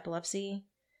had epilepsy,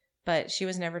 but she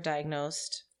was never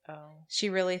diagnosed. Oh. She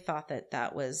really thought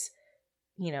that was,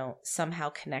 somehow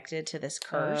connected to this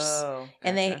curse. Oh,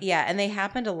 gotcha. And they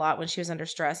happened a lot when she was under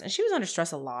stress, and she was under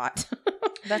stress a lot.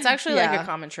 That's actually a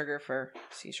common trigger for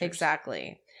seizures.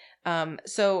 Exactly.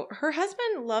 So her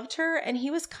husband loved her and he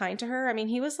was kind to her. I mean,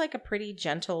 he was like a pretty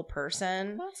gentle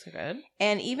person. That's good.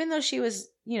 And even though she was,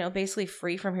 basically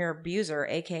free from her abuser,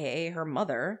 aka her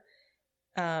mother,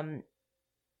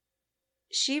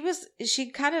 she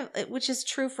kind of, which is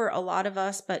true for a lot of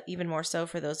us, but even more so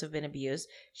for those who've been abused,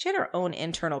 she had her own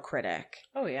internal critic.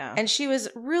 Oh, yeah. And she was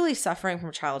really suffering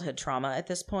from childhood trauma at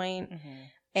this point. Mm-hmm.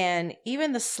 And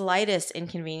even the slightest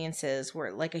inconveniences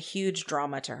were like a huge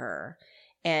drama to her.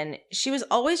 And she was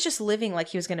always just living like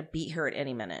he was going to beat her at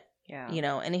any minute. Yeah.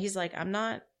 And he's like,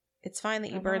 it's fine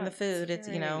that you burn the food. It's,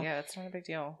 Yeah, it's not a big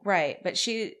deal. Right. But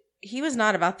he was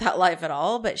not about that life at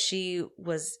all, but she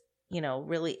was,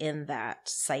 really in that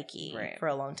psyche for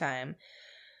a long time.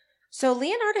 So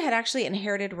Leonarda had actually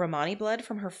inherited Romani blood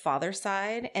from her father's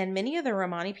side, and many of the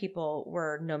Romani people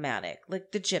were nomadic,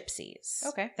 like the gypsies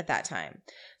at that time.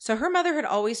 So her mother had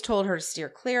always told her to steer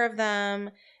clear of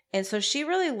them, and so she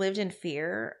really lived in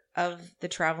fear of the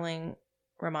traveling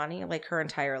Romani like her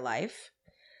entire life.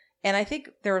 And I think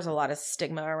there was a lot of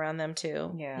stigma around them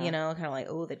too. Yeah. Kind of like,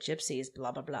 oh, the gypsies,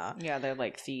 blah, blah, blah. Yeah, they're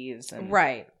like thieves.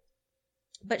 Right.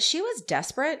 But she was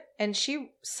desperate and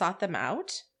she sought them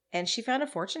out. And she found a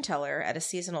fortune teller at a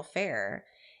seasonal fair,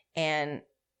 and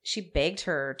she begged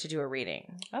her to do a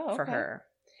reading for her.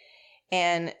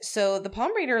 And so the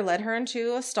palm reader led her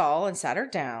into a stall and sat her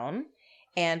down.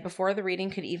 And before the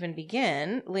reading could even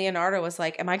begin, Leonarda was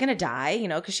like, am I going to die?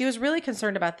 Because she was really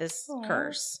concerned about this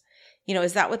curse.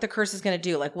 Is that what the curse is going to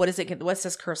do? Like, what's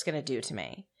this curse going to do to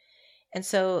me? And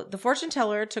so the fortune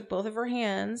teller took both of her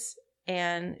hands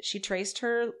and she traced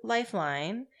her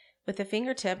lifeline with a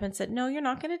fingertip and said, no, you're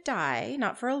not going to die.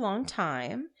 Not for a long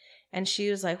time. And she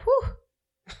was like,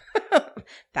 whew,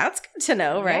 that's good to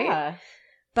know, right? Yeah.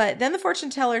 But then the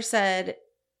fortune teller said,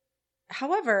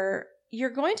 however, you're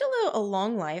going to live a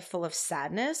long life full of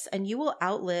sadness and you will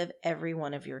outlive every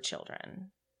one of your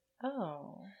children.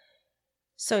 Oh.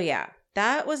 So yeah,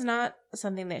 that was not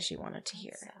something that she wanted to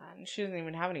hear. Sad. She doesn't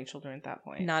even have any children at that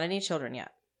point. Not any children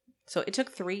yet. So it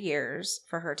took 3 years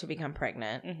for her to become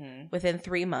pregnant. Mm-hmm. Within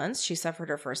 3 months, she suffered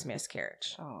her first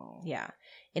miscarriage. Oh. Yeah.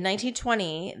 In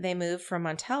 1920, they moved from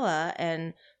Montella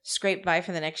and scraped by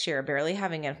for the next year, barely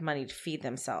having enough money to feed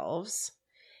themselves.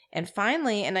 And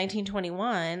finally, in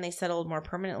 1921, they settled more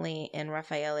permanently in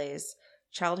Raffaele's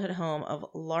childhood home of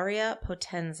Lauria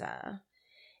Potenza.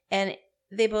 And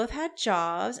they both had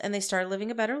jobs and they started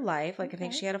living a better life. Like, I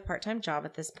think she had a part-time job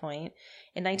at this point.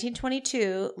 In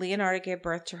 1922, Leonarda gave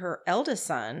birth to her eldest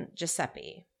son,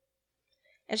 Giuseppe.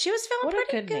 And she was feeling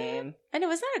pretty good. What a good name. I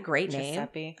know, isn't that a great name?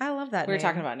 Giuseppe. I love that name. We were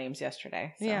talking about names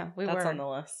yesterday. So yeah, we were. That's on the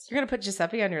list. You're going to put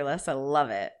Giuseppe on your list? I love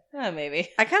it. Maybe.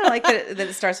 I kind of like that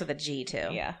it starts with a G, too.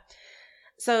 Yeah.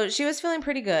 So she was feeling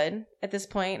pretty good at this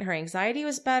point. Her anxiety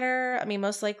was better. I mean,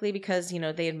 most likely because,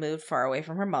 they had moved far away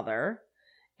from her mother.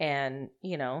 And,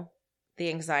 the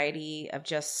anxiety of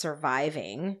just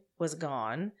surviving was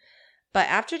gone. But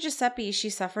after Giuseppe, she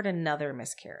suffered another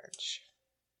miscarriage.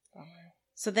 Oh.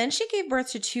 So then she gave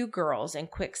birth to 2 girls in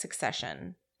quick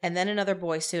succession. And then another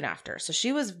boy soon after. So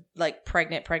she was like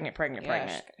pregnant. 4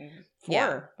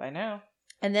 by now.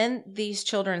 And then these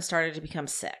children started to become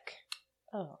sick.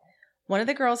 Oh. One of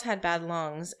the girls had bad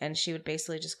lungs and she would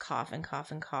basically just cough and cough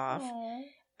and cough. Aww.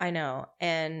 I know.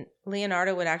 And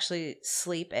Leonarda would actually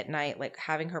sleep at night, like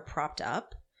having her propped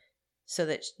up so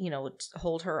that, would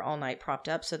hold her all night propped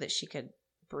up so that she could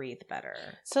breathe better.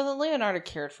 So the Leonarda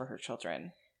cared for her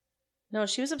children? No,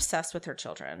 she was obsessed with her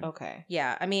children. Okay.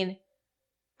 Yeah. I mean,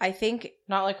 I think.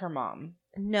 Not like her mom.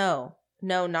 No,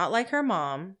 not like her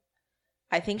mom.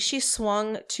 I think she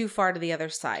swung too far to the other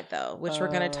side, though, which we're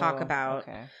going to talk about.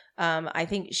 Okay. I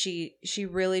think she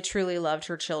really, truly loved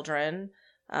her children.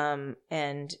 And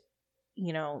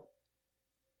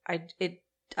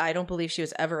I don't believe she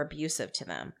was ever abusive to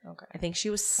them. Okay. I think she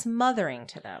was smothering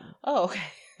to them. Oh, okay.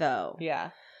 Though.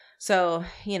 Yeah. So,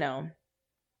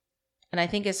 and I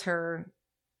think as her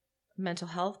mental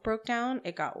health broke down,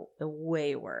 it got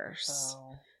way worse.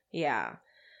 Oh. Yeah.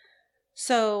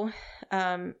 So,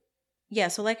 so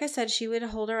like I said, she would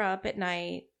hold her up at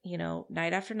night,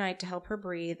 night after night to help her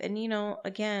breathe. And,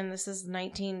 again, this is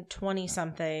 1920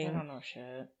 something. I don't know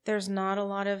shit. There's not a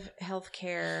lot of health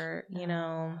care, There's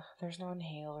no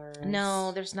inhalers.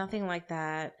 No, there's nothing like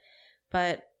that.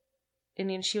 But, I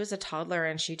mean, she was a toddler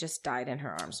and she just died in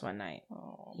her arms one night.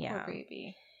 Oh, poor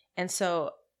baby. And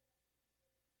so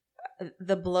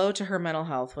the blow to her mental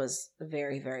health was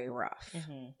very, very rough.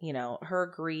 Mm-hmm. Her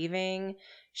grieving,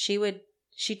 she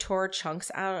tore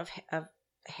chunks out of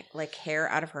like hair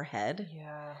out of her head.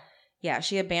 Yeah. Yeah,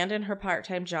 she abandoned her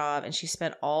part-time job and she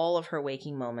spent all of her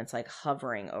waking moments like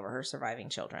hovering over her surviving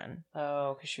children.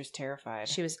 Oh, because she was terrified.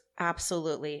 She was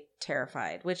absolutely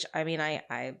terrified, which, I mean,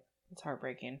 it's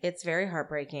heartbreaking. It's very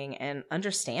heartbreaking and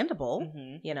understandable,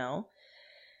 Mm-hmm. you know.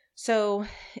 So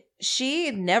she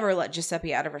never let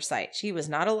Giuseppe out of her sight. She was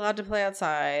not allowed to play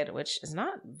outside, which is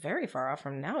not very far off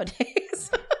from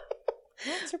nowadays.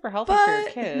 Not super healthy for your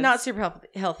kids. Not super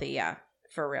healthy, yeah,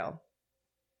 for real.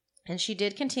 And she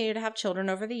did continue to have children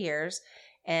over the years,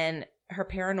 and her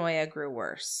paranoia grew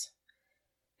worse.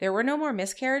 There were no more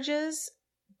miscarriages,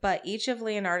 but each of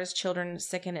Leonarda's children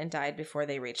sickened and died before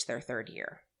they reached their 3rd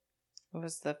year. It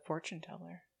was the fortune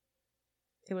teller.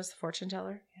 It was the fortune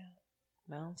teller? Yeah.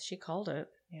 Well, she called it.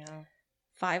 Yeah.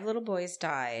 5 little boys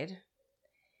died,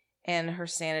 and her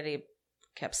sanity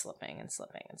kept slipping and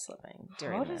slipping and slipping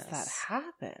during How does this. that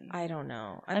happen? I don't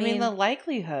know. I mean, the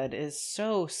likelihood is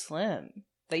so slim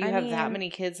that you have that mean, many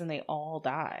kids and they all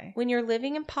die. When you're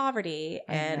living in poverty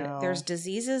and there's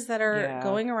diseases that are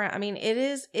going around. I mean,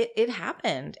 it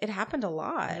happened. It happened a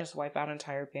lot. They just wipe out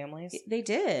entire families. They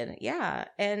did. Yeah.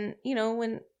 And, you know,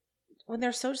 when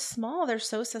they're so small, they're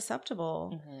so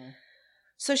susceptible. Mm-hmm.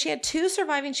 So she had 2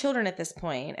 surviving children at this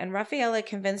point, and Raffaella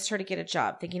convinced her to get a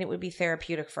job, thinking it would be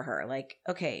therapeutic for her. Like,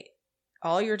 okay,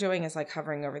 all you're doing is like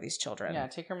hovering over these children. Yeah,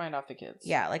 take your mind off the kids.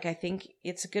 Yeah, like I think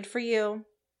it's good for you.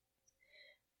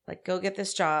 Like, go get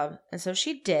this job. And so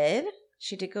she did.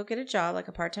 She did go get a job, like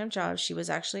a part-time job. She was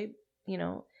actually, you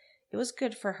know, it was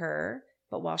good for her.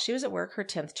 But while she was at work, her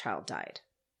 10th child died.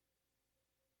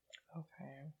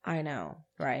 Okay. I know,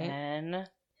 right? 10.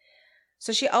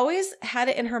 So she always had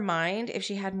it in her mind, if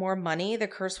she had more money, the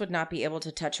curse would not be able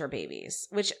to touch her babies,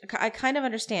 which I kind of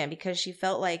understand because she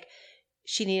felt like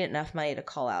she needed enough money to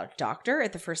call out a doctor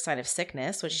at the first sign of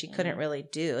sickness, which she couldn't really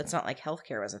do. It's not like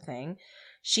healthcare was a thing.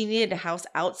 She needed a house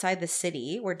outside the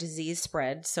city where disease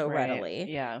spread so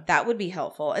readily. Yeah. That would be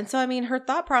helpful. And so, I mean, her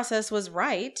thought process was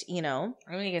right, you know.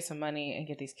 I'm going to get some money and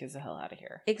get these kids the hell out of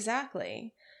here.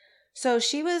 Exactly. So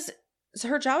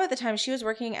her job at the time, she was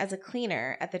working as a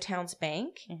cleaner at the town's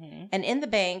bank. Mm-hmm. And in the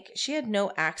bank, she had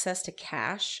no access to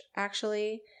cash,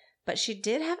 actually. But she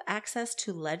did have access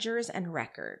to ledgers and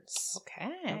records.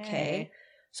 Okay.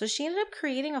 So she ended up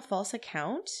creating a false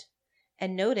account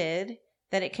and noted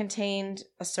that it contained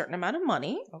a certain amount of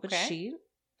money, which she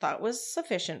thought was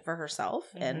sufficient for herself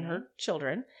and her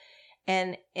children.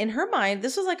 And in her mind,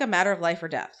 this was like a matter of life or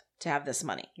death to have this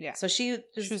money. Yeah. So she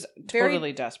was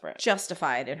totally desperate.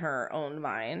 Justified in her own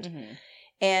mind. Mm-hmm.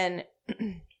 And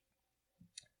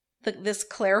this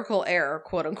clerical error,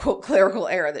 quote unquote clerical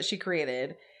error that she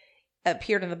created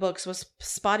appeared in the books was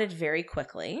spotted very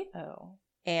quickly. Oh.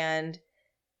 And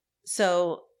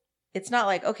so it's not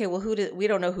like, okay, well, we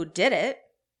don't know who did it,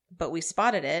 but we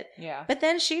spotted it. Yeah. But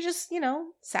then she just, you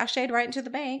know, sashayed right into the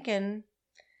bank and,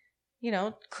 you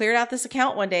know, cleared out this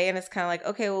account one day. And it's kind of like,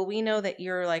 okay, well, we know that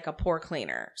you're like a poor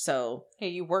cleaner. So. Hey,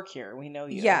 you work here. We know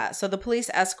you. Yeah. So the police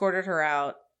escorted her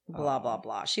out, blah, blah,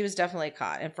 blah. She was definitely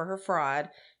caught. And for her fraud,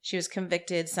 she was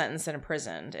convicted, sentenced, and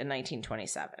imprisoned in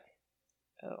 1927.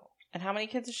 Oh. And how many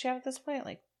kids does she have at this point?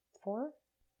 Like 4?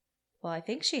 Well, I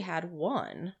think she had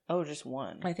 1. Oh, just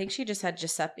 1. I think she just had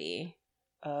Giuseppe.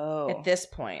 Oh. At this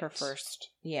point. Her first.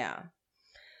 Yeah.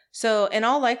 So, in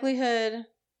all likelihood,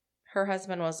 her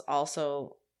husband was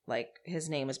also, like, his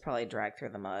name was probably dragged through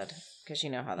the mud. Because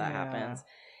you know how that happens.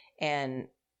 And,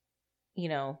 you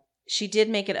know, she did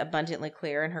make it abundantly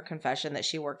clear in her confession that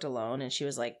she worked alone. And she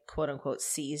was, like, quote unquote,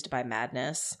 seized by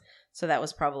madness. So that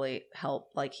was probably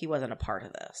help. Like, he wasn't a part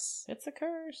of this. It's a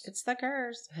curse. It's the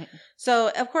curse.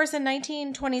 So, of course, in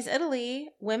 1920s Italy,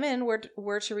 women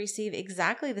were to receive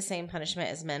exactly the same punishment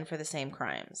as men for the same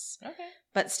crimes. Okay.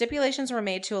 But stipulations were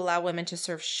made to allow women to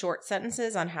serve short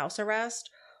sentences on house arrest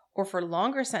or for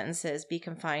longer sentences be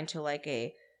confined to like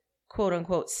a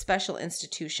quote-unquote special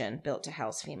institution built to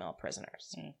house female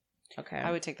prisoners. Okay.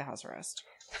 I would take the house arrest.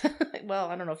 Well,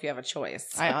 I don't know if you have a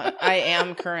choice. I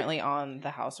am currently on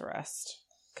the house arrest.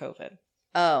 COVID.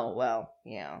 Oh, well,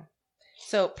 yeah.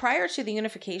 So prior to the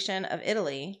unification of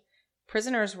Italy,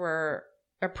 prisons were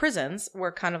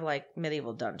kind of like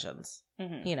medieval dungeons.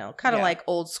 Mm-hmm. You know, kind of like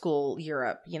old school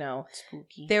Europe, you know.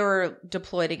 Spooky. They were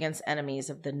deployed against enemies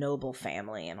of the noble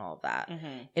family and all of that.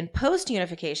 Mm-hmm. In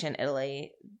post-unification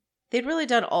Italy, they'd really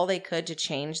done all they could to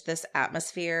change this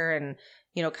atmosphere and,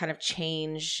 you know, kind of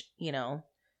change, you know,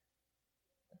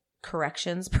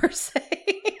 corrections per se.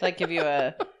 Like give you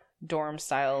a dorm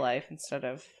style life instead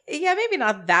of. Yeah, maybe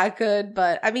not that good,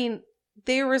 but I mean,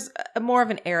 there was more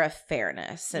of an era of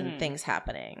fairness and things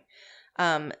happening.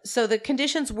 So the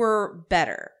conditions were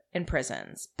better in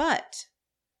prisons, but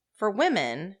for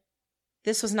women,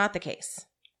 This was not the case.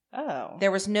 Oh.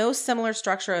 There was no similar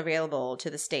structure available to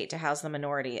the state to house the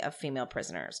minority of female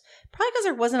prisoners. Probably because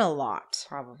there wasn't a lot.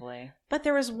 Probably. But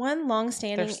there was one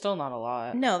long-standing... There's still not a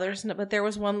lot. No, but there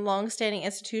was one long-standing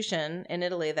institution in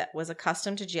Italy that was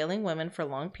accustomed to jailing women for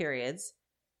long periods.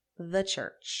 The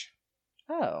church.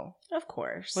 Oh. Of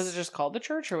course. Was it just called the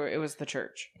church, or it was the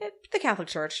church? The Catholic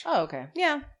Church. Oh, okay.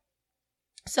 Yeah.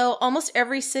 So almost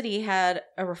every city had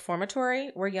a reformatory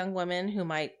where young women who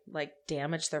might like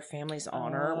damage their family's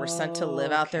honor were sent to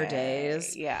live out their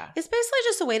days. Yeah. It's basically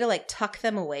just a way to like tuck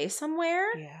them away somewhere.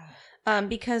 Yeah.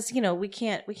 Because, we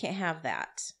can't have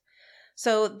that.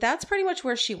 So that's pretty much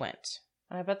where she went.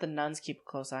 And I bet the nuns keep a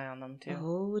close eye on them too.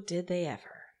 Oh, did they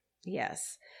ever?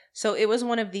 Yes. So it was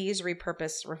one of these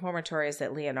repurposed reformatories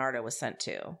that Leonarda was sent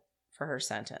to for her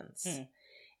sentence.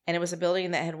 And it was a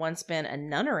building that had once been a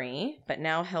nunnery, but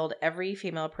now held every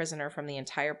female prisoner from the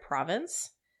entire province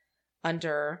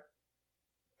under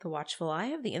the watchful eye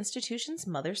of the institution's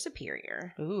mother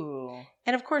superior. Ooh.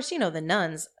 And of course, the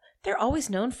nuns, they're always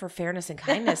known for fairness and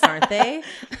kindness, aren't they?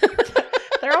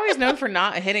 They're always known for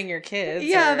not hitting your kids.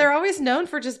 Yeah, they're always known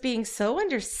for just being so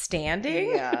understanding.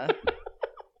 Yeah.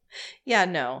 Yeah,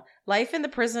 no. Life in the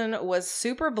prison was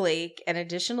super bleak, and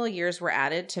additional years were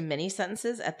added to many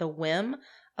sentences at the whim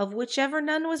of whichever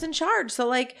nun was in charge. So,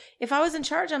 like, if I was in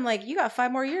charge, I'm like, you got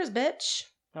 5 more years, bitch.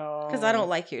 Oh. Because I don't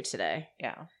like you today.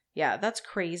 Yeah. Yeah, that's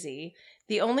crazy.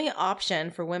 The only option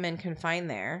for women confined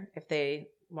there, if they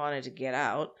wanted to get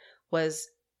out, was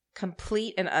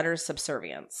complete and utter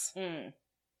subservience.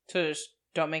 So just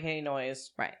don't make any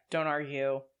noise. Right. Don't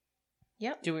argue.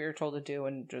 Yep. Do what you're told to do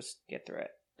and just get through it.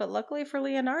 But luckily for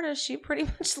Leonarda, she pretty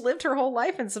much lived her whole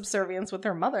life in subservience with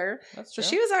her mother. That's true. So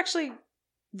she was actually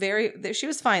she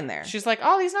was fine there. She's like,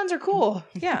 oh, these nuns are cool.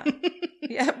 Yeah.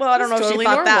 Yeah. Well, I don't know if she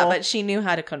thought that, but she knew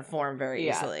how to conform very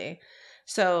easily.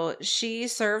 So she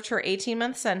served her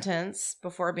 18-month sentence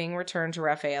before being returned to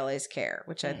Raffaele's care,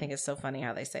 which I think is so funny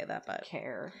how they say that. But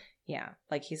care. Yeah.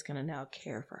 Like he's going to now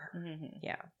care for her. Mm-hmm.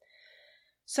 Yeah.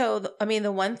 So,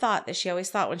 the one thought that she always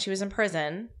thought when she was in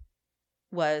prison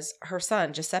was her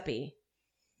son, Giuseppe.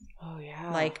 Oh,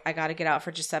 yeah. Like, I got to get out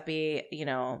for Giuseppe.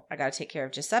 I got to take care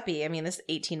of Giuseppe. I mean, this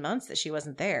 18 months that she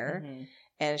wasn't there. Mm-hmm.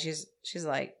 And she's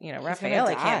like,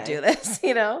 Raffaele can't do this,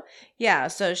 Yeah,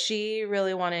 so she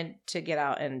really wanted to get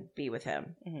out and be with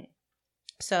him. Mm-hmm.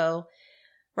 So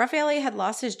Raffaele had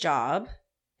lost his job,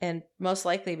 and most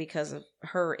likely because of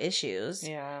her issues.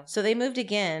 Yeah. So they moved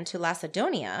again to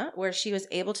Lacedonia, where she was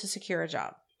able to secure a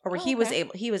job, or where he was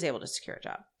able to secure a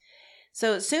job.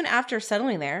 So soon after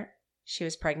settling there, she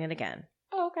was pregnant again.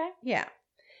 Oh, okay. Yeah.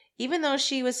 Even though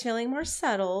she was feeling more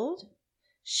settled,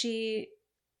 she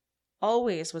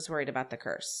always was worried about the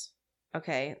curse.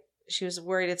 Okay. She was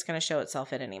worried it's going to show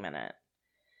itself at any minute.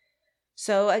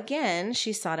 So again,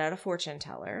 she sought out a fortune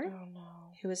teller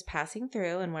who was passing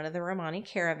through in one of the Romani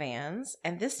caravans.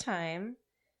 And this time,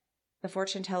 the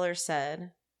fortune teller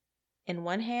said, "In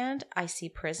one hand, I see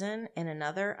prison, in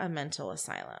another, a mental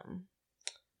asylum."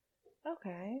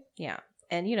 Okay. Yeah.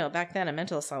 And, back then, a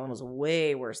mental asylum was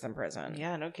way worse than prison.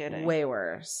 Yeah, no kidding. Way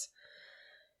worse.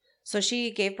 So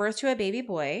she gave birth to a baby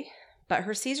boy, but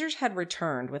her seizures had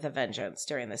returned with a vengeance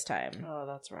during this time. Oh,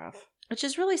 that's rough. Which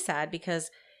is really sad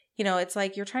because, it's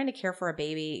like you're trying to care for a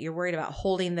baby. You're worried about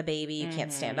holding the baby. You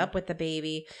can't stand up with the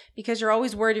baby because you're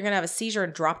always worried you're going to have a seizure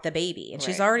and drop the baby. And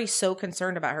she's already so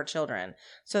concerned about her children.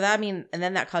 So and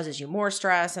then that causes you more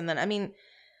stress. And then,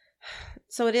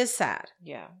 so it is sad.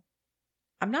 Yeah.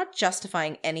 I'm not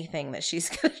justifying anything that she's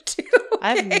going to do. Okay?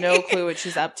 I have no clue what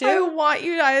she's up to. I want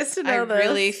you guys to know this. I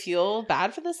really feel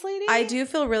bad for this lady. I do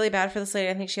feel really bad for this lady.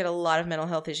 I think she had a lot of mental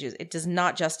health issues. It does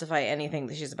not justify anything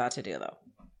that she's about to do, though.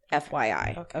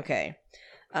 FYI. Okay.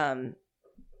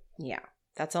 Yeah.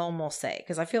 That's all I'm going to say.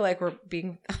 Because I feel like we're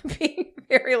being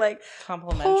very,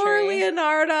 complimentary. Poor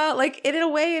Leonarda. In a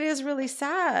way, it is really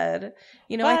sad.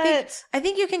 I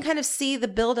think you can kind of see the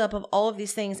buildup of all of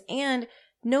these things. And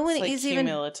no one is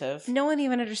cumulative. No one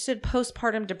even understood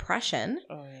postpartum depression,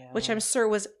 which I'm sure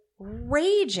was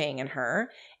raging in her,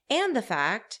 and the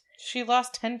fact she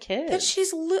lost 10 kids. That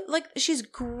she's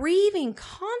grieving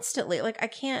constantly. I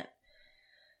can't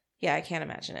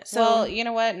imagine it. So, well, you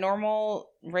know what? Normal,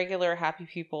 regular, happy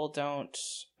people don't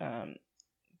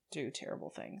do terrible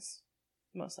things,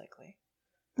 most likely.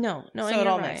 No, so it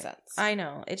all makes sense. I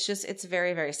know. It's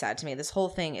very, very sad to me. This whole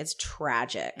thing is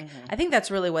tragic. Mm-hmm. I think that's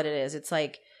really what it is. It's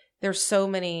like there's so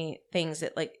many things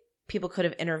that people could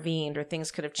have intervened or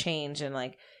things could have changed.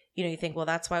 And you think, well,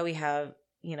 that's why we have,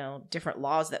 different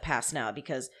laws that pass now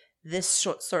because this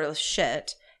sort of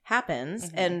shit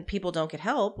happens and people don't get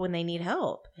help when they need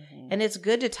help. Mm-hmm. And it's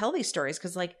good to tell these stories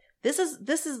because This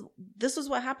was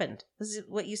what happened. This is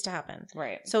what used to happen.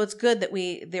 Right. So it's good that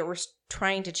they were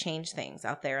trying to change things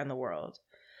out there in the world.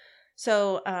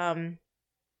 So,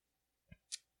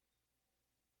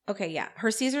 okay, yeah,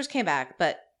 her Caesars came back,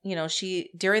 but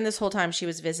during this whole time she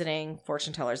was visiting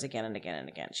fortune tellers again and again and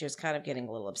again. She was kind of getting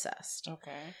a little obsessed.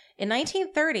 Okay. In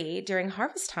 1930, during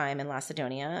harvest time in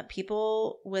Lacedonia,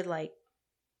 people would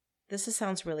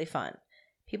sounds really fun.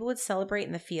 People would celebrate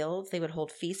in the fields. They would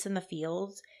hold feasts in the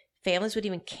fields. Families would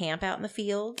even camp out in the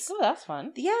fields. Oh, that's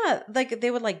fun. Yeah,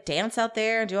 they would dance out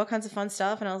there and do all kinds of fun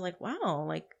stuff. And I was like,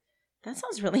 wow, that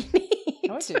sounds really neat.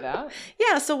 I would do that.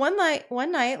 Yeah, so one night,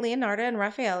 Leonarda and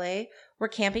Raffaele were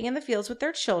camping in the fields with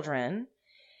their children.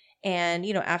 And,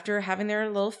 after having their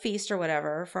little feast or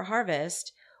whatever for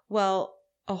harvest, well,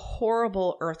 a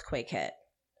horrible earthquake hit.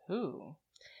 Ooh.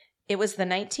 It was the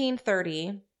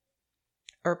 1930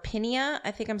 Irpinia, I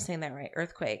think I'm saying that right,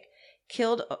 earthquake.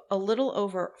 Killed a little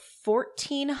over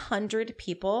 1,400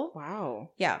 people. Wow.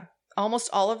 Yeah. Almost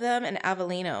all of them in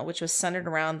Avellino, which was centered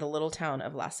around the little town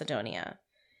of Lacedonia.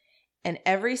 And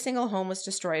every single home was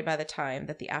destroyed by the time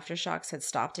that the aftershocks had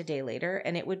stopped a day later,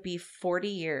 and it would be 40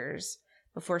 years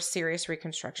before serious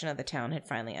reconstruction of the town had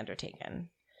finally undertaken.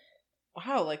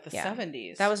 Wow, like the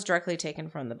 70s. That was directly taken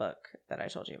from the book that I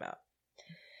told you about.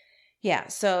 Yeah,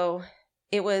 so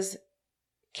it was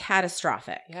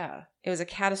catastrophic. Yeah. It was a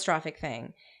catastrophic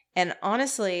thing. And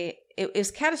honestly, it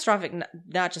was catastrophic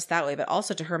not just that way, but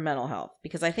also to her mental health.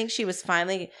 Because I think she was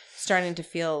finally starting to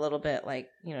feel a little bit like,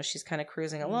 she's kind of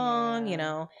cruising along,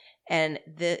 and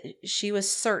she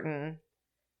was certain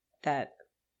that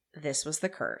this was the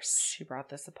curse. She brought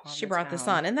this upon She brought this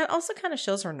on. And that also kind of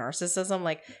shows her narcissism.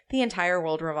 Like, the entire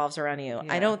world revolves around you.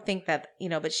 Yeah. I don't think that,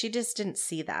 but she just didn't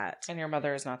see that. And your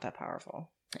mother is not that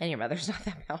powerful. And your mother's not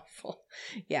that powerful.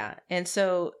 Yeah. And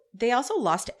so they also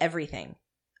lost everything.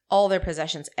 All their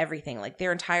possessions, everything. Like,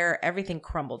 their entire, everything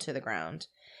crumbled to the ground.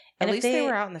 And at least they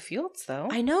were out in the fields, though.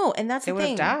 I know. And that's the thing.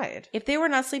 They would have died. If they were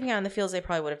not sleeping out in the fields, they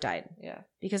probably would have died. Yeah.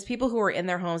 Because people who were in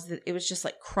their homes, it was just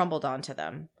crumbled onto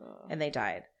them. And they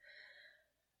died.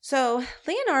 So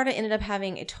Leonarda ended up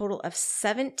having a total of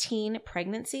 17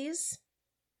 pregnancies.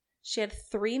 She had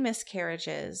 3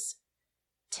 miscarriages,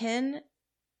 10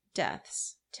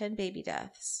 deaths, 10 baby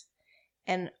deaths,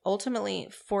 and ultimately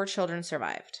 4 children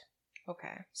survived.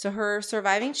 Okay. So her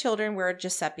surviving children were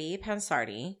Giuseppe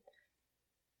Pansardi,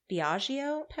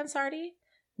 Biagio Pansardi,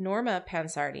 Norma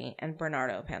Pansardi, and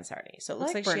Bernardo Pansardi. So it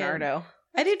looks like Bernardo.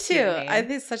 I do too. I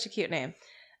think it's such a cute name.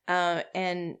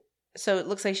 And so it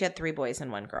looks like she had 3 boys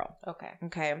and 1 girl.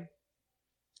 Okay.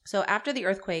 So after the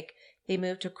earthquake, they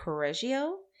moved to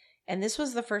Correggio, and this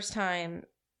was the first time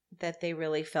that they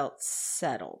really felt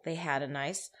settled. They had a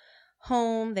nice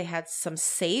home. They had some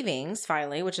savings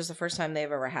finally, which is the first time they've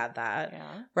ever had that.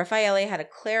 Yeah. Raffaele had a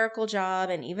clerical job,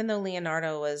 and even though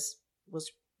Leonardo was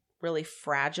really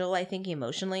fragile, I think,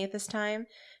 emotionally at this time,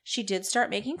 she did start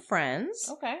making friends.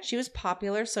 Okay. She was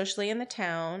popular socially in the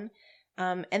town.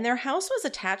 And their house was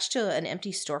attached to an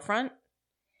empty storefront,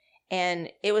 and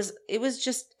it was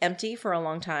just empty for a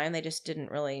long time. They just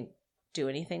didn't really do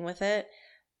anything with it.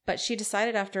 But she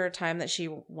decided after a time that she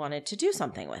wanted to do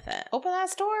something with it. Open that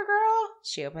store, girl.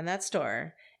 She opened that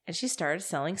store, and she started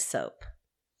selling soap.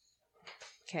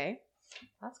 Okay.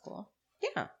 That's cool.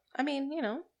 Yeah. I mean,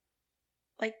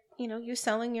 you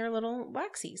selling your little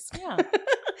waxies. Yeah.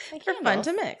 They're fun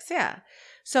to mix. Yeah.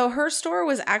 So her store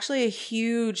was actually a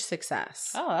huge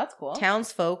success. Oh, that's cool.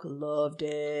 Townsfolk loved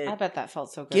it. I bet that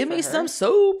felt so good. Give me some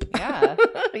soap. Yeah.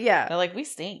 Yeah. They're like, we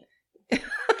stink.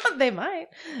 They might.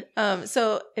 And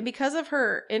because of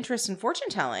her interest in fortune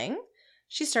telling,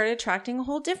 she started attracting a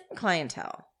whole different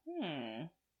clientele.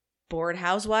 Bored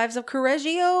housewives of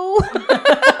Correggio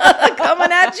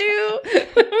coming at you.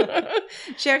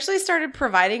 She actually started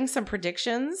providing some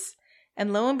predictions,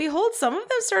 and lo and behold, some of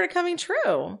them started coming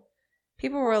true.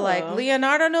 People were like,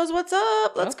 Leonardo knows what's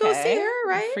up. Let's go see her,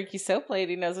 right? Freaky soap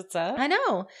lady knows what's up. I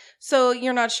know. So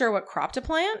you're not sure what crop to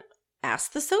plant?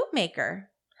 Ask the soap maker.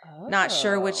 Oh. Not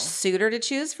sure which suitor to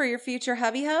choose for your future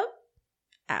hubby hub?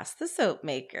 Ask the soap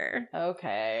maker.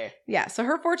 Okay. Yeah, so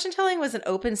her fortune telling was an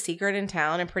open secret in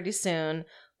town, and pretty soon,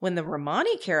 when the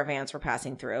Romani caravans were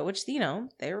passing through, which,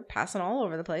 they were passing all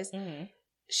over the place,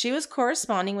 she was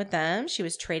corresponding with them. She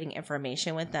was trading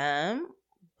information with them,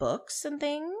 books and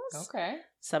things. Okay.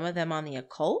 Some of them on the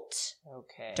occult.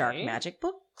 Okay. Dark magic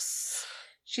books.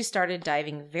 She started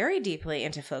diving very deeply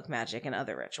into folk magic and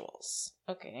other rituals.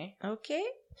 Okay.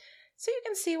 So you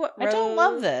can see what I don't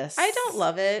love this. I don't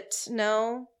love it.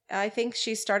 No. I think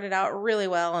she started out really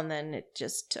well, and then it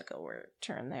just took a weird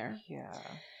turn there. Yeah.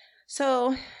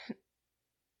 So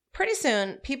pretty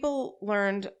soon, people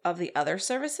learned of the other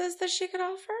services that she could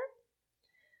offer.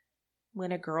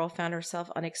 When a girl found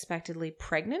herself unexpectedly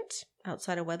pregnant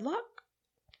outside of wedlock,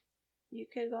 you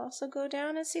could also go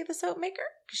down and see the soap maker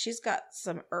because she's got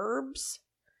some herbs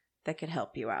that could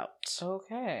help you out.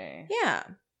 Okay. Yeah.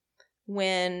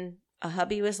 When a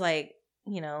hubby was like,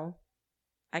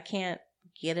 I can't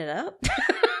get it up.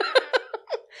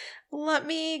 Let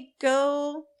me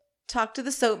go talk to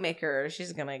the soap maker.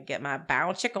 She's going to get my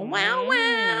bow chicka wow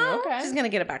wow. Okay. She's going to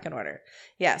get it back in order.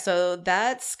 Yeah, so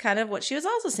that's kind of what she was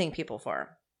also seeing people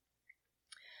for.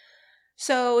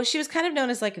 So she was kind of known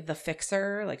as like the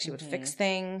fixer. Like she would fix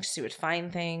things. She would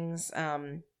find things.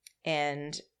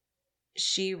 And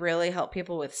she really helped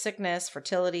people with sickness,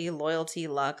 fertility, loyalty,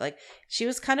 luck. Like she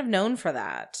was kind of known for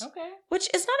that. Okay. Which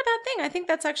is not a bad thing. I think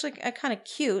that's actually kind of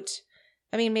cute.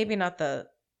 I mean, maybe not the,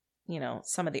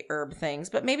 some of the herb things,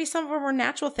 but maybe some of them were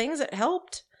natural things that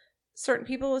helped certain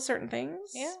people with certain things.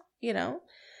 Yeah.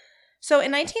 So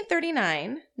in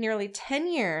 1939, nearly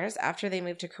 10 years after they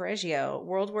moved to Correggio,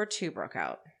 World War II broke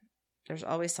out. There's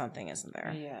always something, isn't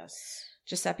there? Yes.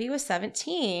 Giuseppe was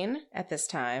 17 at this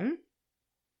time,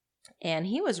 and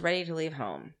he was ready to leave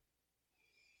home.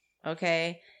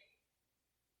 Okay.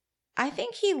 I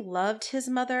think he loved his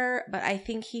mother, but I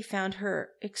think he found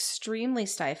her extremely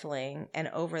stifling and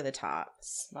over the top.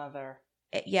 Smother.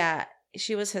 Yeah,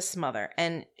 she was his smother.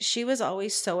 And she was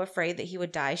always so afraid that he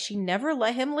would die. She never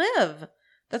let him live.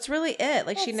 That's really it.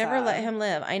 Like, she never let him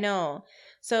live. I know.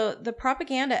 So the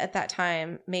propaganda at that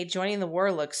time made joining the war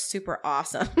look super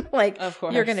awesome. Like, of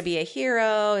course, you're going to be a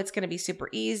hero. It's going to be super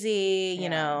easy, you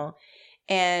know.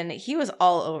 And he was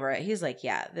all over it. He's like,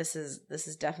 yeah, this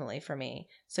is definitely for me.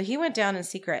 So he went down in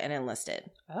secret and enlisted.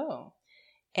 Oh.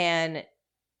 And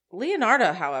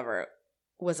Leonarda, however,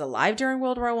 was alive during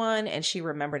World War I, and she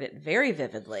remembered it very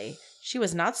vividly. She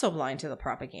was not so blind to the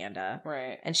propaganda.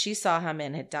 Right. And she saw how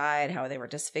men had died, how they were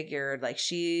disfigured. Like,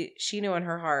 she knew in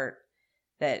her heart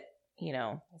that,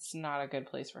 it's not a good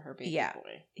place for her baby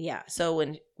boy. Yeah. So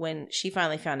when she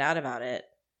finally found out about it,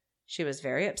 she was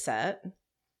very upset,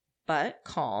 but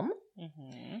calm.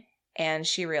 Mm-hmm. And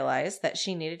she realized that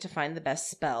she needed to find the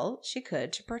best spell she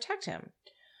could to protect him.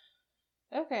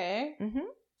 Okay. Mm-hmm.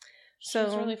 So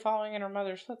she's really following in her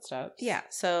mother's footsteps. Yeah.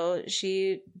 So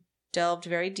she delved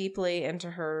very deeply into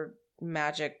her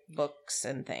magic books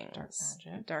and things.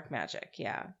 Dark magic,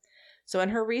 yeah. So in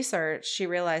her research, she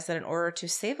realized that in order to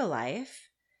save a life,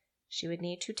 she would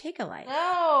need to take a life.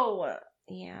 No!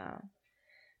 Yeah.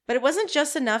 But it wasn't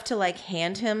just enough to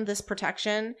hand him this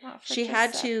protection. She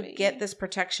had to get this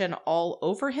protection all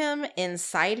over him,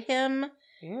 inside him.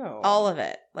 Ew. All of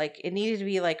it. It needed to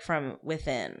be from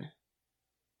within.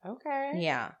 Okay.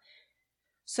 Yeah.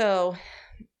 So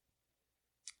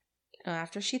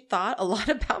after she thought a lot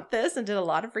about this and did a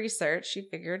lot of research, she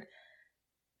figured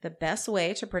the best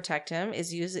way to protect him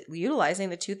is utilizing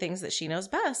the two things that she knows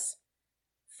best: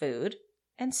 food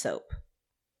and soap.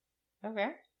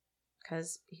 Okay.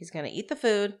 Because he's going to eat the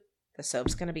food, the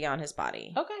soap's going to be on his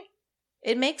body. Okay.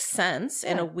 It makes sense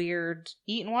in a weird...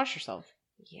 Eat and wash yourself.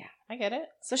 Yeah. I get it.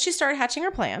 So she started hatching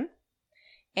her plan.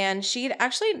 And she'd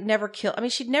actually never killed...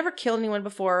 she'd never killed anyone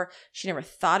before. She never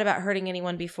thought about hurting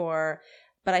anyone before.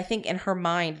 But I think in her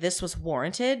mind, this was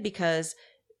warranted because,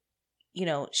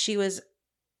 she was...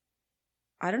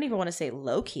 I don't even want to say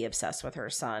low-key obsessed with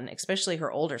her son, especially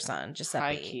her older son, Giuseppe.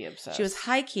 High-key obsessed. She was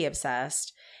high-key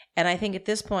obsessed. And I think at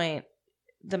this point,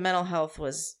 the mental health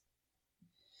was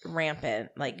rampant.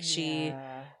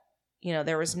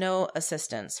 There was no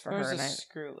assistance for her. There's a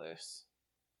screw loose.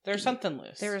 There's something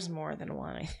loose. There was more than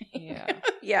one, I think. Yeah.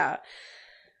 Yeah.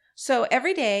 So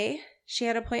every day, she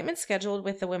had appointments scheduled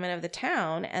with the women of the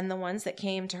town, and the ones that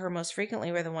came to her most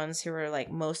frequently were the ones who were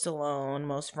most alone,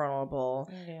 most vulnerable.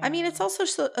 Yeah. It's also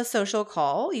a social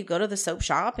call. You go to the soap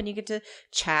shop and you get to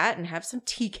chat and have some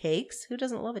tea cakes. Who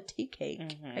doesn't love a tea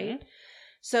cake, right?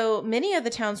 So many of the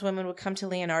town's women would come to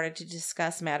Leonarda to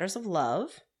discuss matters of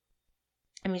love.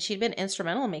 She'd been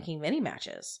instrumental in making many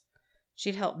matches.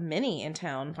 She'd helped many in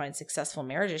town find successful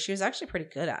marriages. She was actually pretty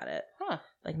good at it. Huh.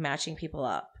 Matching people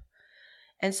up.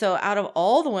 And so out of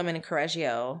all the women in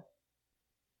Correggio,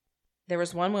 there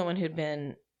was one woman who'd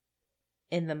been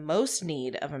in the most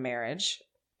need of a marriage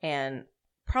and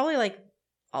probably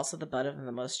also the butt of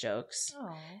the most jokes.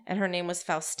 Aww. And her name was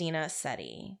Faustina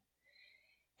Setti.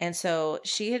 And so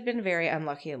she had been very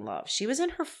unlucky in love. She was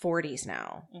in her 40s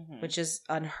now, which is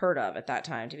unheard of at that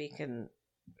time to be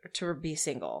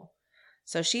single.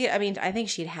 So I think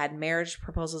she'd had marriage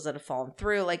proposals that had fallen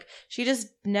through. She just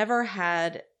never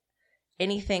had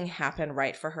anything happen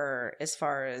right for her as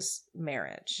far as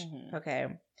marriage. Okay.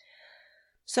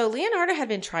 So Leonarda had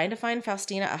been trying to find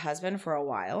Faustina a husband for a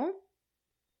while.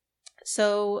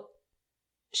 So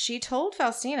she told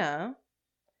Faustina,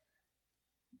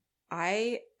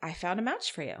 I found a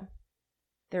match for you.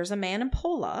 There's a man in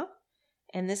Pola,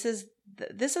 and this is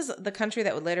the country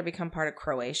that would later become part of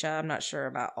Croatia. I'm not sure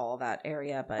about all that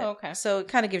area, but okay. So it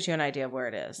kind of gives you an idea of where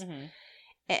it is.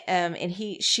 And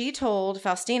she told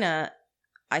Faustina,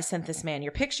 I sent this man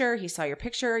your picture. He saw your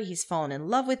picture. He's fallen in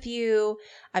love with you.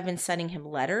 I've been sending him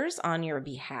letters on your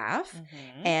behalf.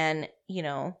 And,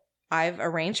 I've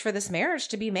arranged for this marriage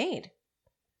to be made.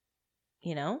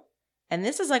 And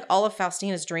this is like all of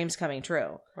Faustina's dreams coming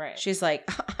true. Right. She's like,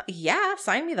 yeah,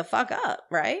 sign me the fuck up.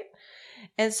 Right.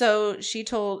 And so she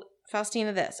told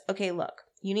Faustina this. Okay, look,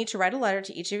 you need to write a letter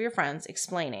to each of your friends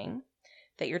explaining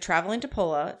that you're traveling to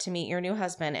Pola to meet your new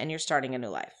husband and you're starting a new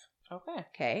life. Okay.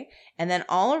 Okay. And then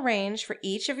I'll arrange for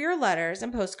each of your letters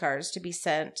and postcards to be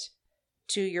sent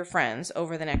to your friends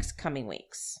over the next coming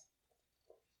weeks.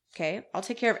 Okay. I'll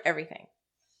take care of everything.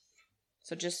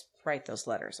 So just write those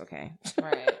letters. Okay.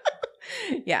 Right.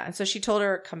 Yeah. And so she told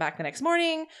her, come back the next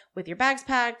morning with your bags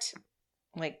packed.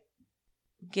 Like,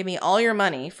 give me all your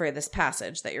money for this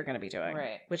passage that you're going to be doing.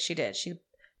 Right. Which she did. She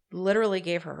literally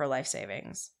gave her life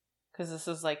savings. Because this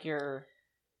is like your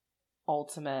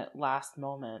ultimate last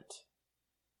moment.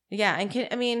 Yeah.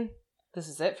 And this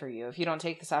is it for you. If you don't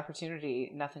take this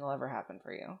opportunity, nothing will ever happen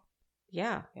for you.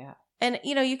 Yeah. Yeah. And,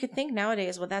 you could think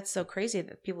nowadays, well, that's so crazy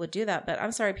that people would do that. But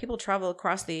I'm sorry, people travel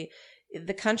across the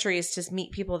countries to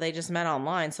meet people they just met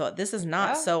online. So this is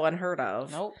not so unheard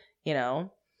of. Nope.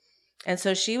 And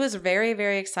so she was very,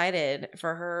 very excited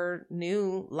for her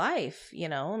new life.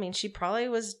 She probably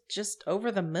was just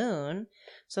over the moon.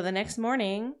 So the next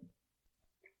morning,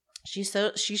 she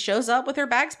shows up with her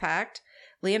bags packed.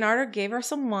 Leonarda gave her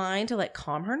some wine to like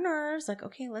calm her nerves. Like,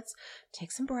 okay, let's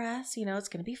take some breaths. It's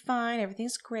going to be fine.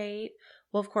 Everything's great.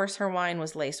 Well, of course, her wine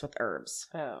was laced with herbs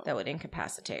that would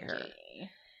incapacitate her. Okay.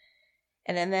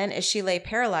 And then as she lay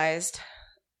paralyzed,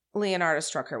 Leonarda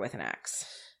struck her with an axe.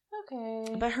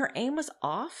 Okay. But her aim was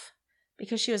off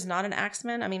because she was not an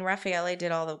axeman. Raffaele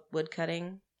did all the wood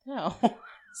cutting. No.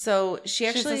 So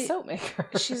she's a soap maker.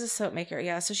 She's a soap maker,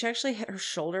 yeah. So she actually hit her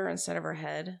shoulder instead of her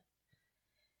head.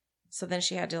 So then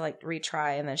she had to like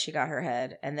retry, and then she got her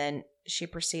head, and then she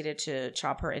proceeded to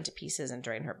chop her into pieces and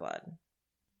drain her blood.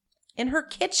 In her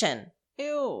kitchen.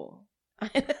 Ew.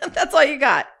 That's all you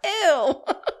got. Ew.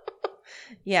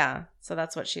 Yeah, so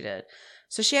that's what she did.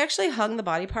 So she actually hung the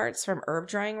body parts from herb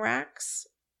drying racks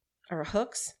or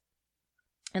hooks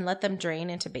and let them drain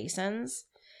into basins.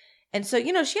 And so,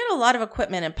 she had a lot of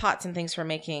equipment and pots and things for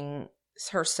making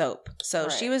her soap. So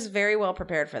She was very well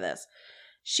prepared for this.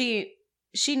 She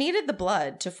needed the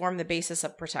blood to form the basis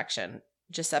of protection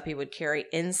Giuseppe would carry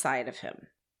inside of him.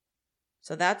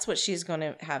 So that's what she's going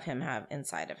to have him have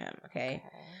inside of him, okay?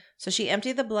 So she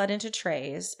emptied the blood into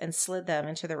trays and slid them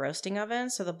into the roasting oven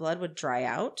so the blood would dry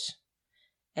out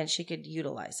and she could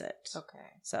utilize it. Okay.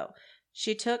 So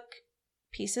she took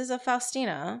pieces of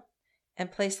Faustina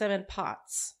and placed them in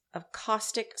pots of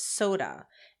caustic soda.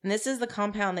 And this is the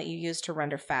compound that you use to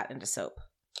render fat into soap.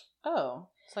 Oh,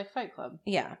 it's like Fight Club.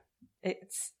 Yeah.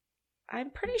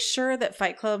 I'm pretty sure that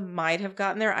Fight Club might have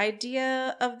gotten their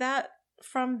idea of that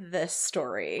from this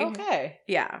story. Okay.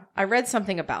 Yeah. I read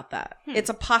something about that. It's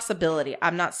a possibility.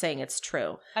 I'm not saying it's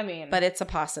true. But it's a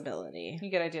possibility. You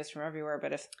get ideas from everywhere,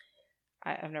 but if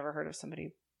I've never heard of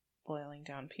somebody boiling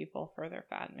down people for their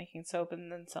fat and making soap and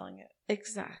then selling it.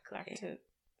 Exactly. Back to,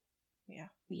 yeah.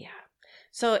 Yeah.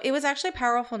 So it was actually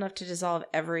powerful enough to dissolve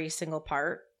every single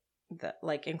part,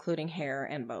 including hair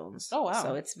and bones. Oh, wow.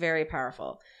 So it's very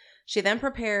powerful. She then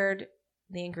prepared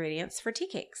the ingredients for tea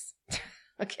cakes.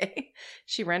 Okay.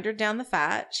 She rendered down the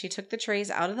fat. She took the trays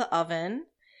out of the oven.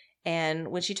 And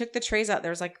when she took the trays out,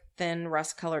 there was like thin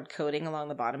rust-colored coating along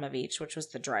the bottom of each, which was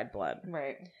the dried blood.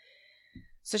 Right.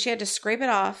 So she had to scrape it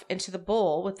off into the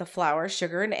bowl with the flour,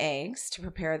 sugar, and eggs to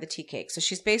prepare the tea cake. So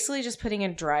she's basically just putting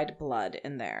in dried blood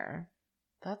in there.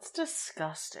 That's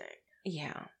disgusting.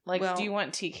 Yeah. Do you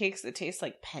want tea cakes that taste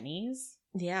like pennies?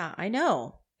 Yeah, I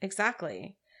know.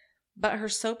 Exactly. But her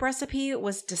soap recipe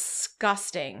was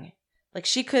disgusting. Like,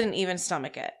 she couldn't even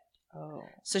stomach it. Oh.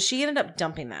 So she ended up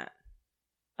dumping that.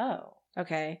 Oh.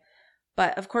 Okay.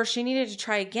 But, of course, she needed to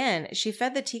try again. She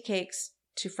fed the tea cakes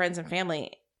to friends and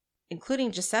family,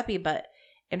 including Giuseppe, but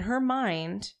in her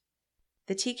mind,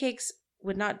 the tea cakes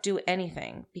would not do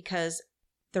anything because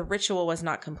the ritual was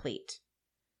not complete.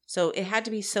 So it had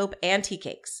to be soap and tea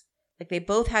cakes. Like, they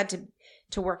both had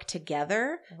to work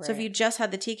together. Right. So if you just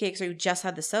had the tea cakes or you just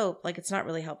had the soap, like, it's not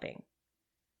really helping.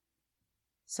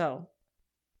 So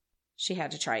she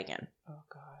had to try again. Oh,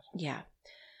 God. Yeah.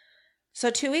 So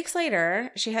 2 weeks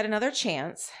later, she had another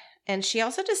chance. And she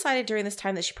also decided during this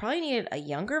time that she probably needed a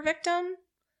younger victim.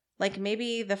 Like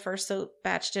maybe the first soap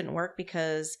batch didn't work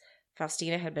because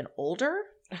Faustina had been older.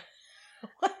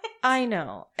 What? I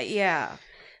know. Yeah.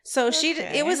 So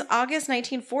Okay. it was August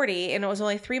 1940, and it was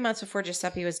only 3 months before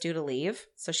Giuseppe was due to leave.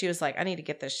 So she was like, I need to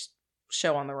get this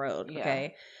show on the road. Yeah.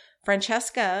 Okay.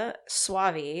 Francesca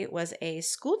Suavi was a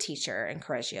school teacher in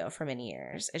Correggio for many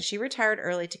years, and she retired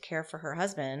early to care for her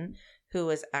husband, who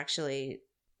was actually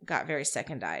got very sick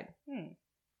and died.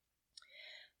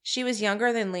 She was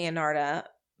younger than Leonarda,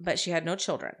 but she had no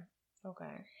children.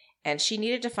 Okay. And she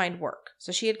needed to find work.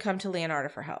 So she had come to Leonarda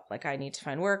for help. Like, I need to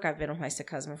find work. I've been with my sick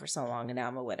husband for so long, and now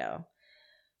I'm a widow.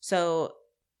 So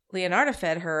Leonarda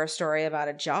fed her a story about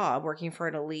a job working for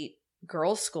an elite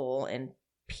girls' school in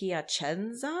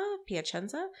Piacenza,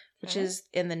 which is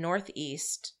in the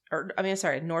northwest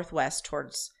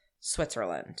towards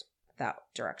Switzerland, that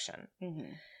direction.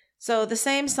 Mm-hmm. So the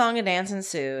same song and dance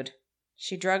ensued.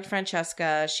 She drugged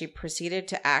Francesca. She proceeded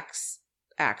to axe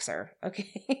her.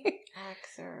 Okay.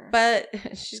 Axe her. But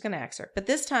she's going to axe her. But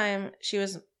this time she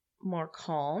was more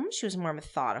calm. She was more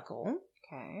methodical.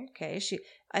 Okay.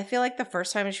 I feel like the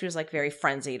first time she was like very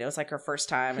frenzied. It was like her first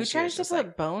time. Who tries to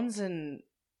put bones in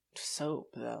soap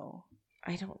though?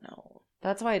 I don't know.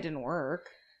 That's why it didn't work.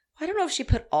 I don't know if she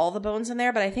put all the bones in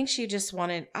there, but I think she just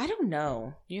wanted, I don't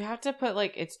know. You have to put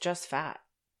like, it's just fat.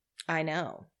 I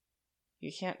know.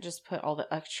 You can't just put all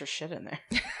the extra shit in there.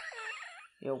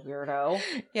 You weirdo.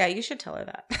 Yeah, you should tell her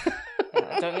that.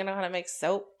 Yeah, don't you know how to make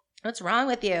soap? What's wrong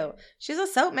with you? She's a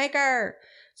soap maker.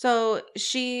 So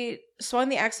she swung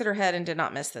the axe at her head and did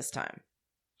not miss this time.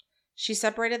 She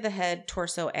separated the head,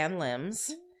 torso, and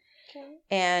limbs. Okay.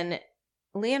 And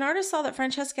Leonarda saw that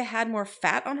Francesca had more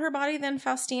fat on her body than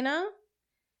Faustina,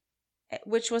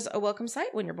 which was a welcome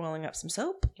sight when you're boiling up some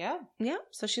soap. Yeah. Yeah.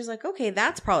 So she's like, okay,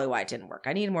 that's probably why it didn't work.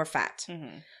 I need more fat.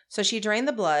 Mm-hmm. So she drained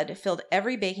the blood, filled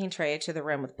every baking tray to the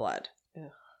rim with blood,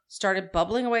 started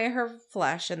bubbling away her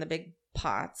flesh in the big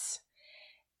pots.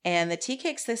 And the tea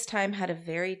cakes this time had a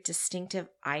very distinctive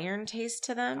iron taste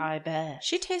to them. I bet.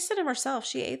 She tasted them herself.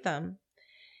 She ate them.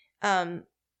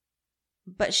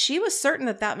 But she was certain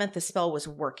that meant the spell was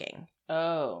working.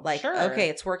 Oh, like, sure. Okay,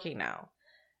 it's working now.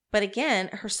 But again,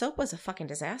 her soap was a fucking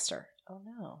disaster. Oh,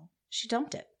 no. She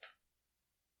dumped it.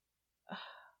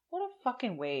 What a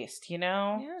fucking waste, you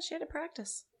know? Yeah, she had to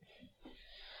practice.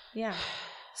 Yeah.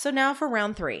 So now for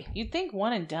round 3. You'd think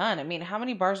one and done. I mean, how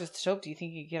many bars of soap do you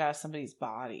think you get out of somebody's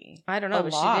body? I don't know,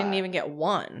 but she didn't even get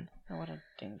one. Oh, what a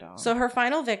ding dong. So her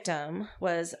final victim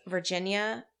was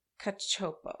Virginia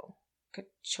Cacioppo.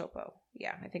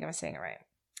 Yeah, I think I'm saying it right.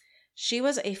 She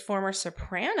was a former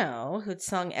soprano who'd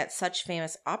sung at such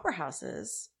famous opera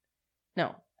houses.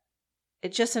 No,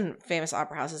 it's just in famous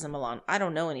opera houses in Milan. I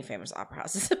don't know any famous opera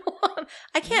houses in Milan.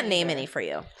 I can't name any for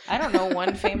you. I don't know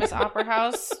one famous opera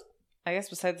house. I guess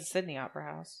besides the Sydney Opera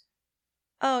House.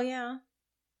 Oh, yeah.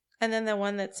 And then the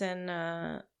one that's in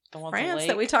France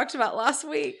that we talked about last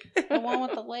week. The one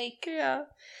with the lake. Yeah.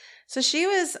 So she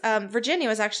was, Virginia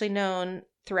was actually known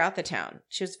throughout the town.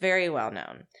 She was very well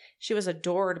known. She was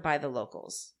adored by the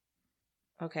locals.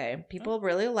 Okay. People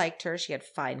really liked her. She had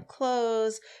fine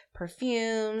clothes,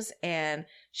 perfumes, and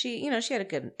she had a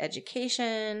good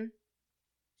education.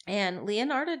 And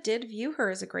Leonarda did view her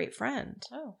as a great friend.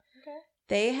 Oh, okay.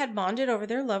 They had bonded over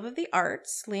their love of the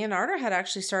arts. Leonarda had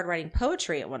actually started writing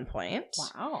poetry at one point.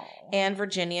 Wow. And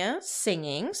Virginia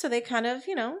singing. So they kind of,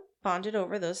 bonded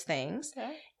over those things.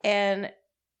 Okay. And,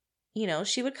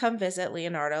 she would come visit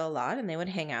Leonarda a lot and they would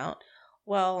hang out.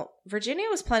 Well, Virginia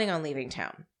was planning on leaving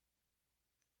town.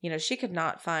 She could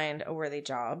not find a worthy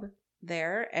job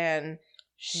there, and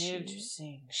she needed to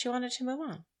sing. She wanted to move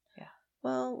on. Yeah.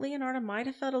 Well, Leonarda might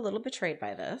have felt a little betrayed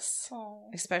by this. Aww.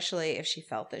 Especially if she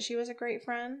felt that she was a great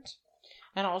friend.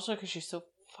 And also because she's so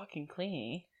fucking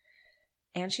clingy.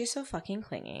 And she's so fucking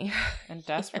clingy. And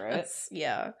desperate. Yes.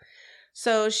 Yeah.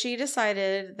 So she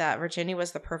decided that Virginia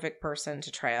was the perfect person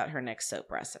to try out her next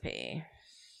soap recipe.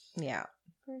 Yeah.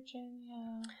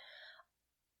 Virginia.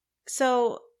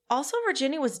 So also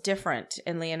Virginia was different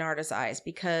in Leonarda's eyes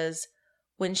because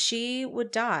when she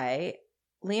would die,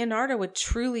 Leonarda would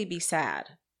truly be sad.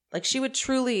 Like she would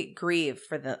truly grieve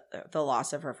for the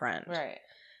loss of her friend. Right.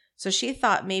 So she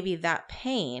thought maybe that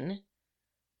pain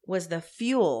was the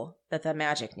fuel that the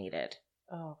magic needed.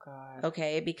 Oh, God.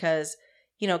 Okay, because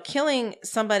killing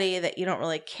somebody that you don't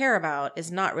really care about is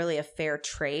not really a fair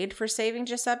trade for saving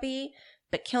Giuseppe,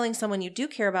 but killing someone you do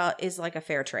care about is like a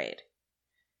fair trade.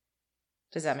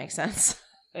 Does that make sense?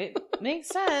 It makes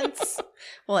sense.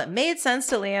 Well, it made sense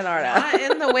to Leonarda. Not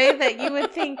in the way that you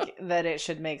would think that it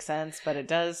should make sense, but it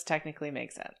does technically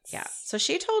make sense. Yeah. So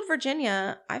she told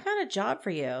Virginia, I found a job for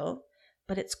you,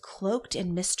 but it's cloaked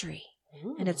in mystery.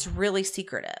 Ooh. And it's really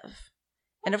secretive.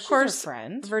 Well, and of course,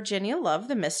 Virginia loved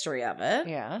the mystery of it.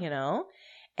 Yeah. You know?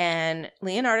 And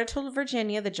Leonarda told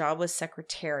Virginia the job was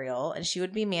secretarial and she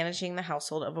would be managing the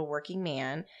household of a working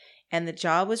man. And the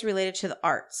job was related to the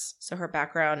arts. So her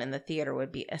background in the theater would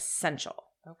be essential.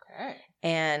 Okay.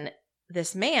 And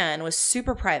this man was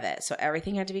super private. So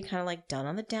everything had to be kind of like done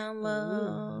on the down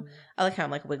low. Ooh. I like how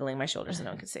I'm like wiggling my shoulders so no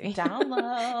one can see me. Down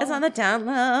low. It's on the down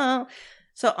low.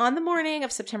 So on the morning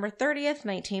of September 30th,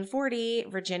 1940,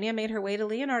 Virginia made her way to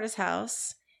Leonarda's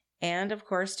house. And of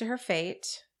course, to her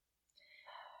fate,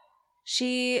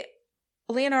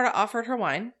 Leonarda offered her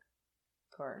wine.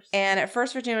 Of course. And at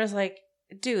first, Virginia was like,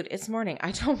 dude, it's morning.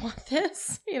 I don't want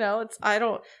this. I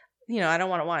don't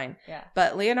want a wine. Yeah.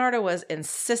 But Leonarda was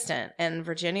insistent, and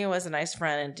Virginia was a nice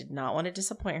friend and did not want to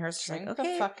disappoint her. So she's like,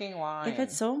 okay, the fucking wine. If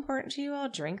it's so important to you, I'll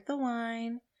drink the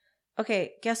wine.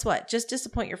 Okay, guess what? Just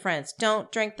disappoint your friends.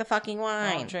 Don't drink the fucking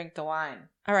wine. Don't drink the wine.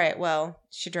 All right, well,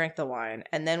 she drank the wine.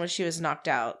 And then when she was knocked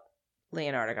out,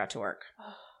 Leonarda got to work.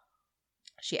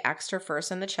 She axed her first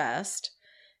in the chest,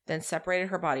 then separated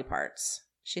her body parts.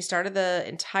 She started the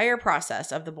entire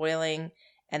process of the boiling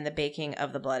and the baking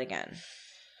of the blood again.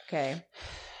 Okay.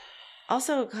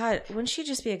 Also, God, wouldn't she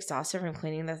just be exhausted from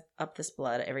cleaning up this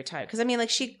blood every time? Because, I mean, like,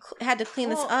 she had to clean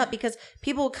this up because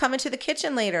people would come into the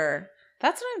kitchen later.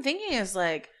 That's what I'm thinking is,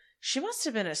 like, she must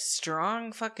have been a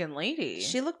strong fucking lady.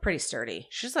 She looked pretty sturdy.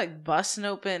 She's, like, busting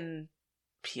open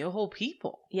whole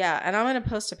people. Yeah, and I'm going to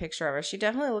post a picture of her. She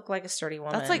definitely looked like a sturdy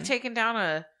woman. That's like taking down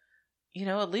at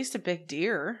least a big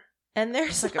deer. And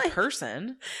there's like a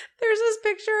person. There's this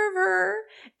picture of her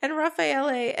and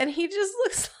Raffaele, and he just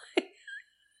looks like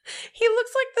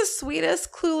the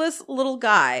sweetest, clueless little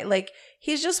guy. Like,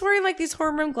 he's just wearing like these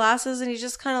horn-rimmed glasses, and he's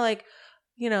just kind of like,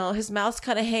 his mouth's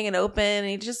kind of hanging open,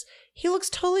 and he looks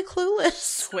totally clueless,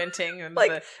 squinting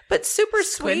into but super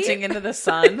sweet, squinting into the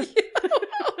sun.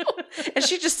 And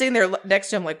she's just sitting there next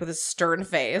to him, like with a stern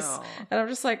face, and I'm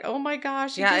just like, oh my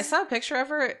gosh. I saw a picture of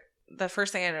her. The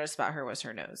first thing I noticed about her was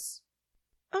her nose.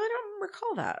 Oh, I don't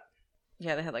recall that.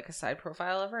 Yeah, they had like a side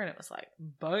profile of her, and it was like,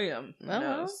 bam,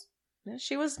 nose.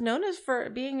 She was known as for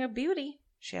being a beauty.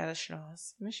 She had a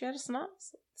schnoz.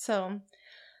 So,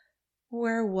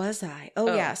 where was I?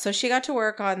 Oh, yeah. So she got to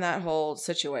work on that whole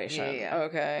situation. Yeah.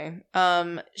 Okay.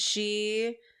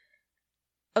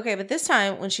 Okay, but this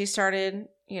time when she started,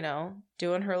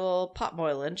 doing her little pot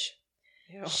boilage,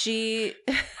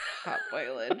 pot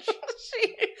boilage.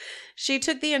 She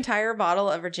took the entire bottle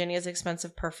of Virginia's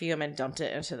expensive perfume and dumped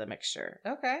it into the mixture.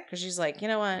 Okay. Because she's like, you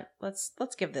know what?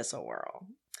 Let's give this a whirl.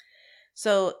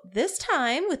 So this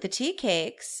time with the tea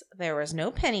cakes, there was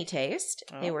no penny taste.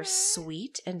 Okay. They were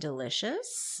sweet and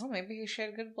delicious. Oh, maybe she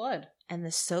had good blood. And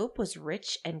the soap was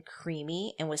rich and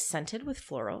creamy and was scented with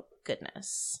floral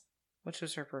goodness. Which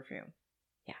was her perfume.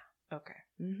 Yeah. Okay.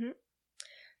 Mm-hmm.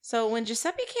 So when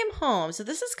Giuseppe came home, so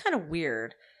this is kind of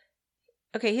weird.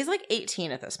 Okay, he's like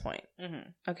 18 at this point.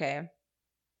 Mm-hmm. Okay.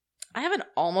 I have an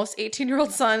almost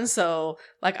 18-year-old son, so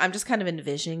like I'm just kind of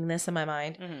envisioning this in my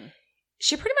mind. Mm-hmm.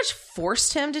 She pretty much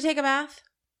forced him to take a bath,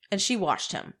 and she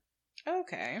washed him.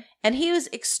 Okay. And he was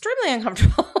extremely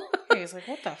uncomfortable. He's like,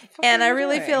 what the fuck? And I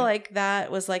really feel like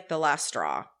that was like the last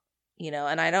straw,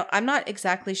 and I'm not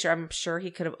exactly sure. I'm sure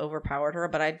he could have overpowered her,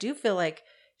 but I do feel like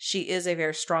she is a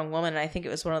very strong woman, and I think it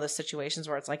was one of those situations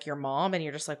where it's like your mom, and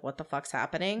you're just like, what the fuck's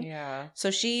happening? Yeah.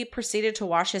 So she proceeded to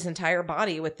wash his entire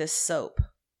body with this soap.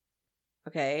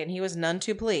 Okay, and he was none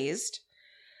too pleased.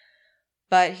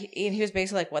 But he was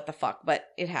basically like, what the fuck? But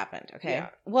it happened, okay? Yeah.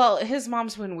 Well, his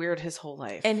mom's been weird his whole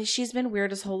life. And she's been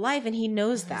weird his whole life, and he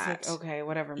knows that. Like, okay,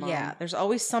 whatever, Mom. Yeah, there's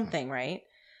always something, right?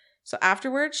 So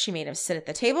afterwards, she made him sit at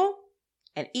the table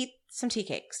and eat some tea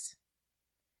cakes.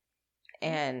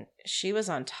 And she was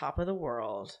on top of the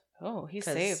world. Oh, he's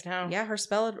saved now. Yeah, her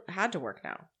spell had to work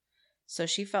now. So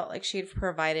she felt like she'd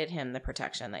provided him the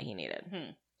protection that he needed.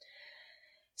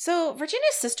 So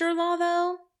Virginia's sister-in-law,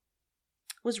 though,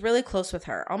 was really close with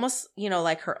her. Almost,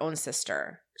 like her own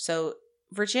sister. So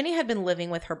Virginia had been living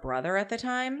with her brother at the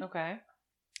time. Okay.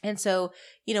 And so,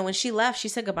 when she left, she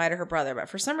said goodbye to her brother. But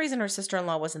for some reason, her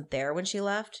sister-in-law wasn't there when she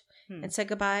left and said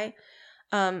goodbye.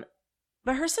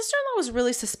 But her sister-in-law was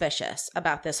really suspicious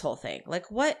about this whole thing.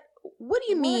 Like, what do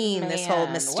you mean this whole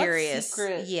mysterious? What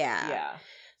secret? Yeah.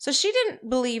 So she didn't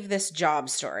believe this job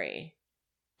story.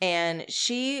 And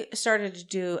she started to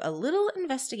do a little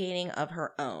investigating of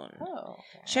her own. Oh,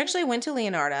 okay. She actually went to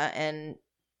Leonarda and,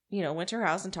 went to her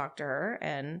house and talked to her.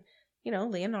 And,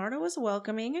 Leonarda was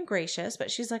welcoming and gracious,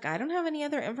 but she's like, I don't have any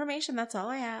other information. That's all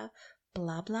I have.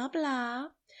 Blah, blah, blah.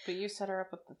 But you set her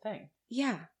up with the thing.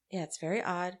 Yeah. Yeah, it's very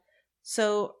odd.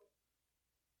 So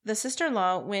the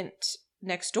sister-in-law went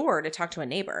next door to talk to a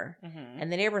neighbor. Mm-hmm.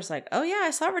 And the neighbor's like, oh, yeah,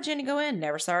 I saw Virginia go in.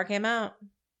 Never saw her come out.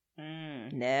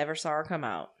 Never saw her come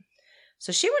out.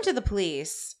 So she went to the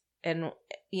police and,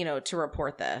 to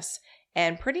report this.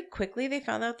 And pretty quickly they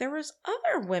found out there was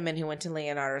other women who went to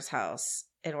Leonardo's house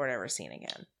and were never seen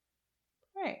again.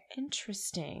 Right.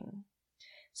 Interesting.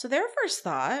 So their first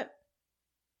thought,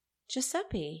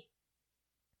 Giuseppe.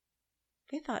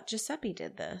 They thought Giuseppe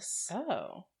did this.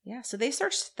 Oh. Yeah. So they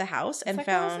searched the house and I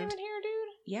found... wasn't even here, dude.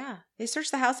 Yeah. They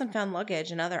searched the house and found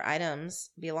luggage and other items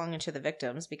belonging to the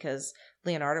victims because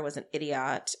Leonarda was an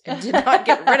idiot and did not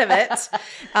get rid of it.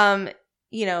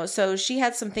 So she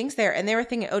had some things there and they were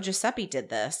thinking, oh, Giuseppe did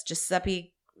this.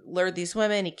 Giuseppe lured these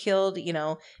women. He killed,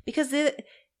 because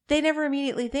they never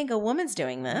immediately think a woman's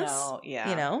doing this. No,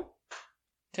 yeah.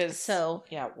 Because,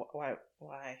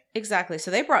 why? Exactly.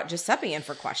 So they brought Giuseppe in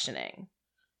for questioning.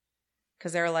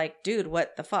 Because they were like, dude,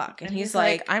 what the fuck? And he's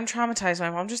like, I'm traumatized. My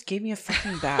mom just gave me a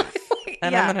fucking bath.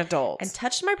 And I'm an adult. And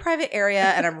touched my private area,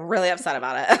 and I'm really upset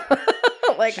about it.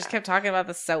 Just kept talking about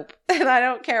the soap. And I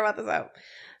don't care about the soap.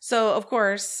 So, of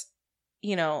course,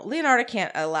 Leonarda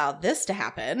can't allow this to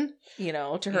happen,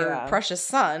 to her precious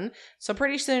son. So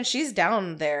pretty soon she's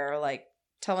down there, like,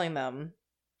 telling them,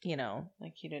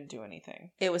 like, you didn't do anything.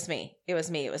 It was me. It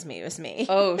was me. It was me. It was me.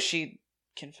 Oh, she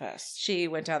confessed. She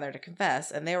went down there to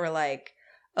confess. And they were like,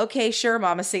 okay, sure,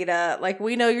 Mamacita. Like,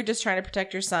 we know you're just trying to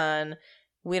protect your son.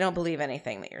 We don't believe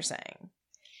anything that you're saying.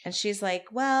 And she's like,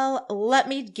 well, let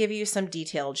me give you some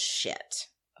detailed shit.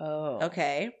 Oh.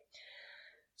 Okay.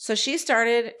 So she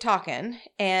started talking,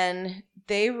 and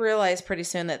they realized pretty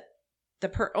soon that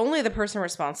only the person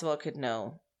responsible could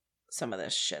know some of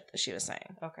this shit that she was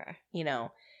saying. Okay.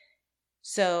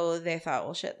 So they thought,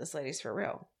 well, shit, this lady's for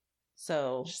real.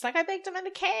 So she's like, I baked them in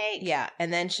the cake. Yeah.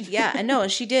 And then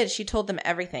and she did. She told them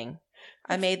everything.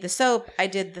 I made the soap. I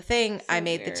did the thing. So I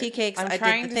made the tea cakes. I'm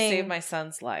trying to save my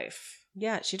son's life.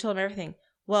 Yeah. She told them everything.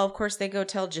 Well, of course, they go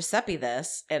tell Giuseppe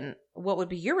this. And what would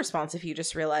be your response if you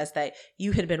just realized that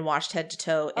you had been washed head to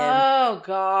toe in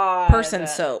person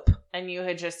soap? And you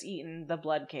had just eaten the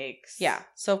blood cakes. Yeah.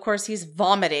 So, of course, he's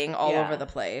vomiting all over the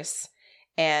place.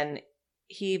 And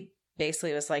he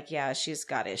basically was like, yeah, she's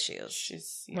got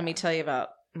issues. Let me tell you about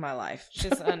my life.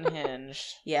 She's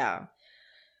unhinged. Yeah.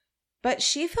 But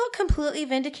she felt completely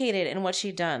vindicated in what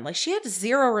she'd done. Like, she had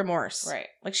zero remorse. Right.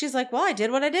 Like, she's like, well, I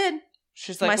did what I did.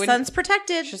 She's like, my son's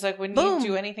protected. She's like, wouldn't you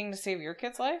do anything to save your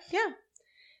kid's life? Yeah.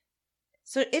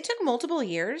 So it took multiple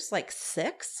years, like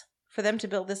 6, for them to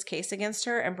build this case against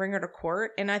her and bring her to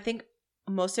court. And I think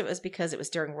most of it was because it was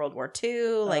during World War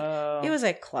II. Like, it was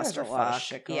a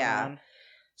clusterfuck. Yeah.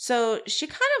 So she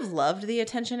kind of loved the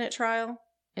attention at trial.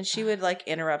 And she would, like,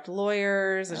 interrupt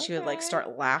lawyers. And she would, like,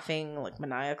 start laughing, like,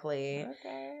 maniacally.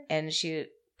 Okay. And she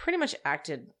pretty much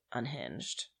acted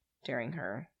unhinged during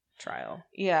her trial.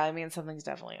 Yeah, I mean, something's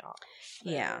definitely off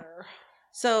there. Yeah.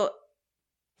 So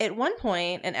at one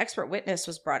point, an expert witness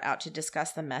was brought out to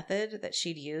discuss the method that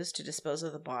she'd used to dispose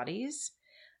of the bodies.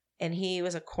 And he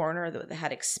was a coroner that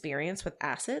had experience with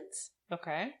acids.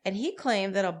 Okay. And he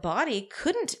claimed that a body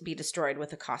couldn't be destroyed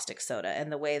with a caustic soda in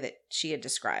the way that she had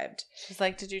described. She's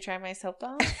like, did you try my soap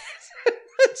doll?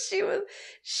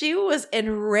 She was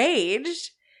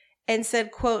enraged and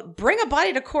said, quote, bring a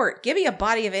body to court. Give me a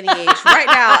body of any age right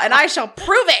now, and I shall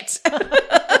prove it.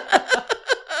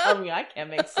 I mean, I can't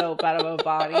make soap out of a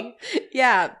body.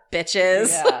 Yeah, bitches.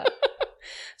 Yeah.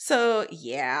 So,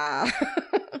 yeah.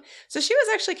 So she was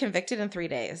actually convicted in 3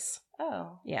 days.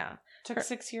 Oh. Yeah. Took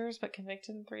 6 years, but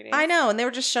convicted in 3 days. I know, and they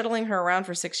were just shuttling her around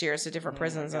for 6 years to different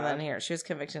prisons, and then here, she was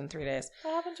convicted in 3 days.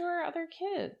 What happened to her other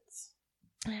kids?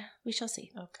 We shall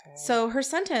see. Okay. So her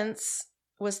sentence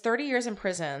was 30 years in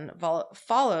prison,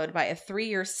 followed by a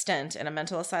 3-year stint in a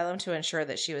mental asylum to ensure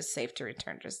that she was safe to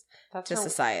return to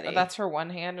society. That's her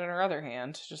one hand and her other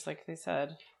hand, just like they said.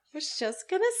 I was just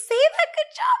going to say that. Good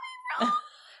job,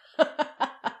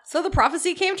 April. So the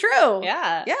prophecy came true.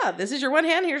 Yeah. Yeah, this is your one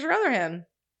hand, here's your other hand.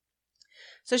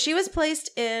 So she was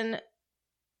placed in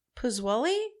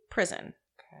Pozzuoli prison.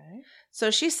 Okay.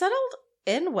 So she settled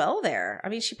in well there. I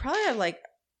mean, she probably had like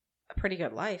a pretty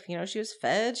good life. You know, she was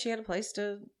fed. She had a place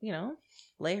to,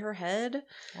 lay her head.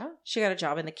 Yeah. She got a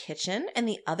job in the kitchen. And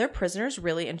the other prisoners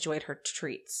really enjoyed her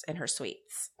treats and her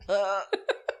sweets.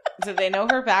 Did they know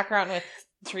her background with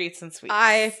treats and sweets?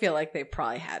 I feel like they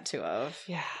probably had to have.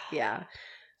 Yeah. Yeah.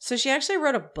 So she actually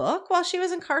wrote a book while she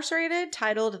was incarcerated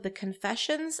titled The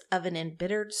Confessions of an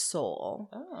Embittered Soul.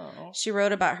 Oh. She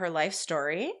wrote about her life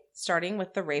story, starting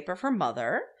with the rape of her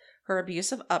mother, her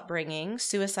abusive upbringing,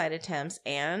 suicide attempts,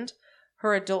 and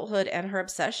her adulthood and her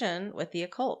obsession with the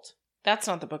occult. That's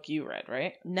not the book you read,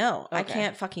 right? No, Okay. I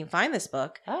can't fucking find this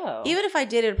book. Oh. Even if I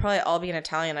did, it would probably all be in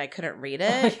Italian. I couldn't read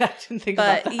it. I didn't think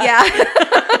But about that.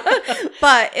 yeah.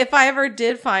 But if I ever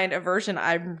did find a version,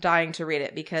 I'm dying to read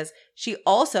it because she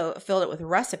also filled it with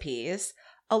recipes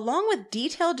along with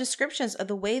detailed descriptions of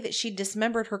the way that she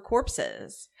dismembered her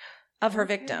corpses of her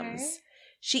victims.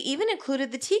 She even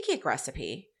included the tea cake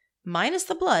recipe, minus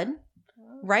the blood,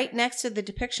 right next to the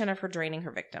depiction of her draining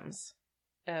her victims.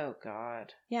 Oh,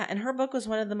 God. Yeah, and her book was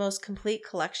one of the most complete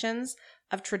collections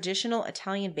of traditional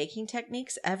Italian baking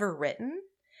techniques ever written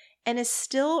and is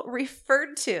still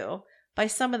referred to by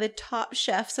some of the top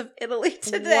chefs of Italy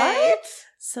today. What?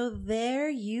 So there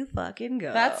you fucking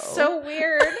go. That's so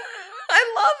weird.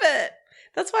 I love it.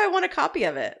 That's why I want a copy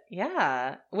of it.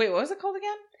 Yeah. Wait, what was it called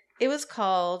again? It was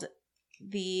called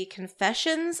The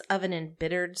Confessions of an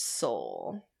Embittered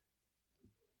Soul.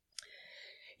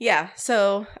 Yeah,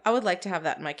 so I would like to have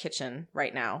that in my kitchen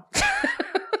right now.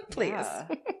 Please. Yeah.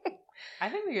 I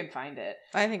think we can find it.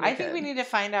 I think we need to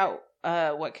find out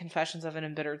what Confessions of an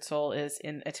Embittered Soul is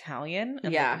in Italian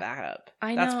and look that up.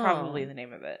 That's probably the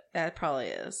name of it. That probably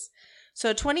is.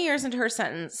 So 20 years into her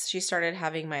sentence, she started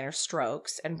having minor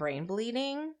strokes and brain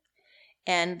bleeding,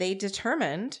 and they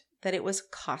determined that it was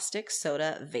caustic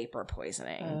soda vapor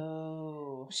poisoning.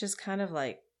 Oh. Which is kind of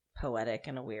like poetic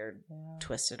in a weird,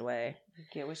 twisted way. You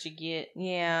get what you get.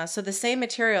 Yeah, so the same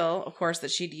material, of course,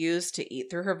 that she'd used to eat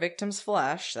through her victim's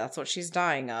flesh, that's what she's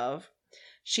dying of.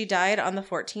 She died on the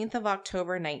 14th of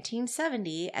October,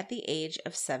 1970, at the age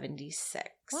of 76.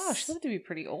 Wow, she lived to be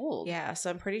pretty old. Yeah, so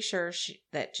I'm pretty sure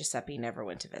that Giuseppe never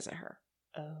went to visit her.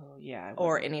 Oh, yeah.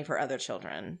 Or any of her other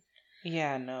children.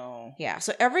 Yeah, no. Yeah,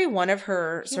 so every one of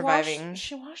her surviving...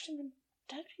 She washed him in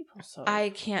dead people's soap. I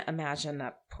can't imagine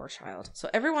that poor child. So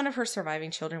every one of her surviving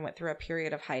children went through a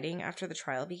period of hiding after the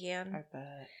trial began. I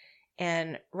bet.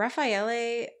 And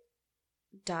Raffaele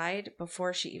died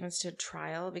before she even stood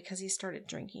trial because he started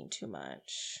drinking too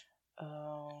much.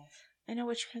 Oh. I know,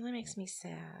 which really makes me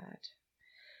sad.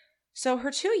 So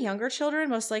her two younger children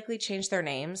most likely changed their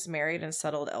names, married and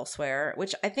settled elsewhere,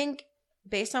 which I think,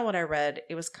 based on what I read,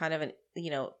 it was kind of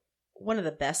one of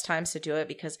the best times to do it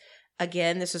because,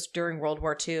 again, this was during World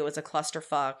War II. It was a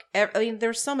clusterfuck. I mean,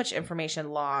 there's so much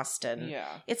information lost, and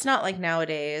it's not like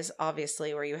nowadays,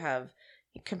 obviously, where you have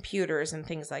computers and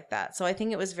things like that. So I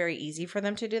think it was very easy for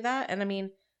them to do that. And I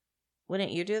mean,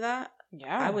 wouldn't you do that?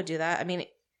 Yeah. I would do that. I mean,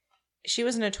 she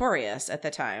was notorious at the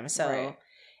time. So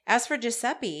as for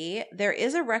Giuseppe, there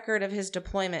is a record of his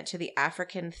deployment to the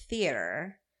African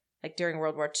theater, like during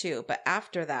World War II. But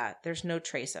after that, there's no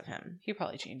trace of him. He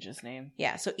probably changed his name.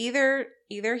 Yeah. So either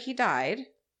he died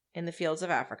in the fields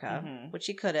of Africa, which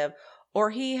he could have, or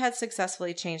he had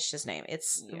successfully changed his name.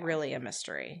 It's really a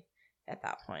mystery at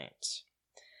that point.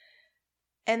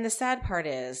 And the sad part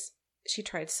is she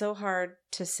tried so hard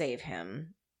to save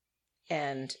him,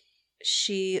 and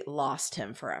she lost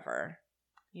him forever.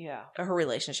 Yeah. Her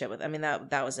relationship with, I mean,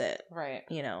 that was it. Right.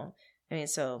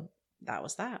 So that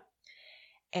was that.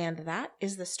 And that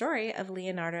is the story of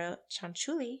Leonarda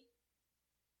Cianciulli.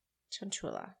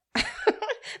 Cianciulla.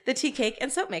 The tea cake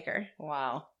and soap maker.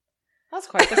 Wow. That's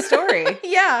quite the story.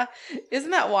 Yeah.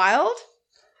 Isn't that wild?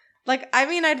 Like, I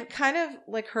mean, I'd kind of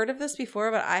like heard of this before,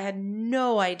 but I had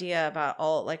no idea about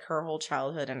all like her whole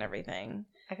childhood and everything.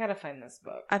 I gotta find this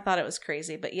book. I thought it was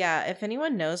crazy. But yeah, if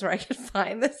anyone knows where I can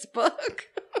find this book,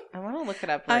 I want to look it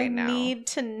up right now. I need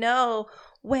to know,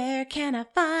 where can I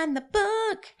find the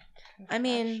book? I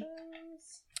mean,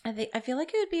 I feel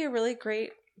like it would be a really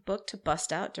great book to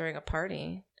bust out during a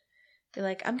party. Be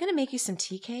like, I'm gonna make you some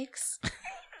tea cakes.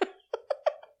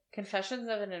 Confessions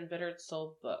of an Embittered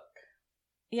Soul book.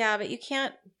 Yeah, but you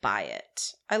can't buy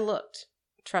it. I looked.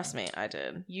 Trust me, I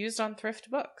did. Used on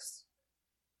thrift books.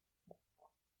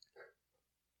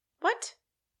 What?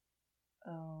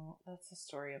 Oh, that's the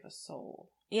story of a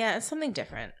soul. Yeah, it's something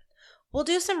different. We'll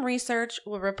do some research.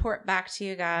 We'll report back to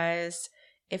you guys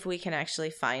if we can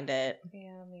actually find it.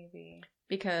 Yeah, maybe.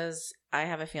 Because I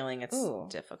have a feeling it's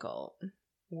difficult.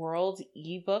 World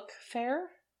eBook Fair?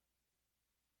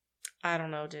 I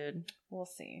don't know, dude. We'll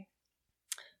see.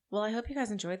 Well, I hope you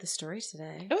guys enjoyed the story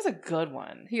today. It was a good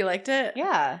one. You liked it?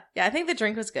 Yeah. Yeah, I think the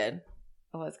drink was good.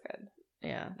 It was good.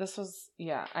 Yeah. This was,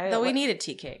 yeah. Though we needed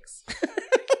tea cakes.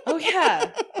 Oh,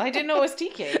 yeah. I didn't know it was tea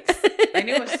cakes. I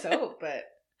knew it was soap, but...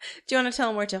 Do you want to tell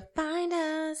them where to find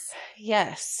us?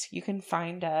 Yes. You can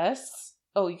find us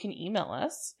Oh, you can email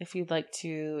us if you'd like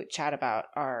to chat about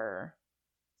our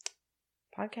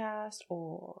podcast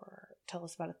or tell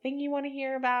us about a thing you want to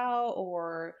hear about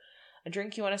or a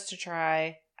drink you want us to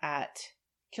try at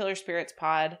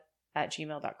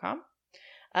killerspiritspod@gmail.com.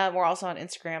 We're also on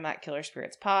Instagram at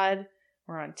killerspiritspod.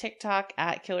 We're on TikTok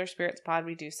at killerspiritspod.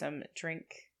 We do some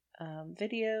drink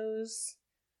videos.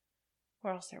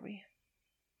 Where else are we?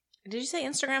 Did you say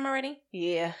Instagram already?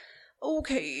 Yeah.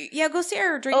 Okay. Yeah, go see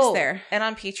our drinks there. And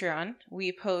on Patreon,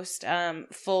 we post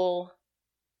full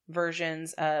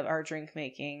versions of our drink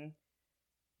making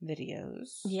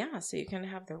videos. Yeah, so you can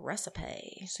have the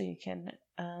recipe. So you can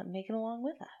make it along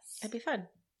with us. That'd be fun.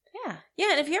 Yeah.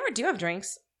 Yeah, and if you ever do have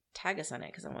drinks, tag us on it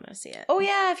because I want to see it. Oh,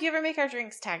 yeah. If you ever make our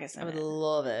drinks, tag us on it. I would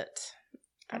love it.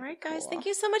 All right, guys. Cool. Thank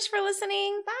you so much for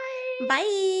listening. Bye.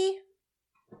 Bye.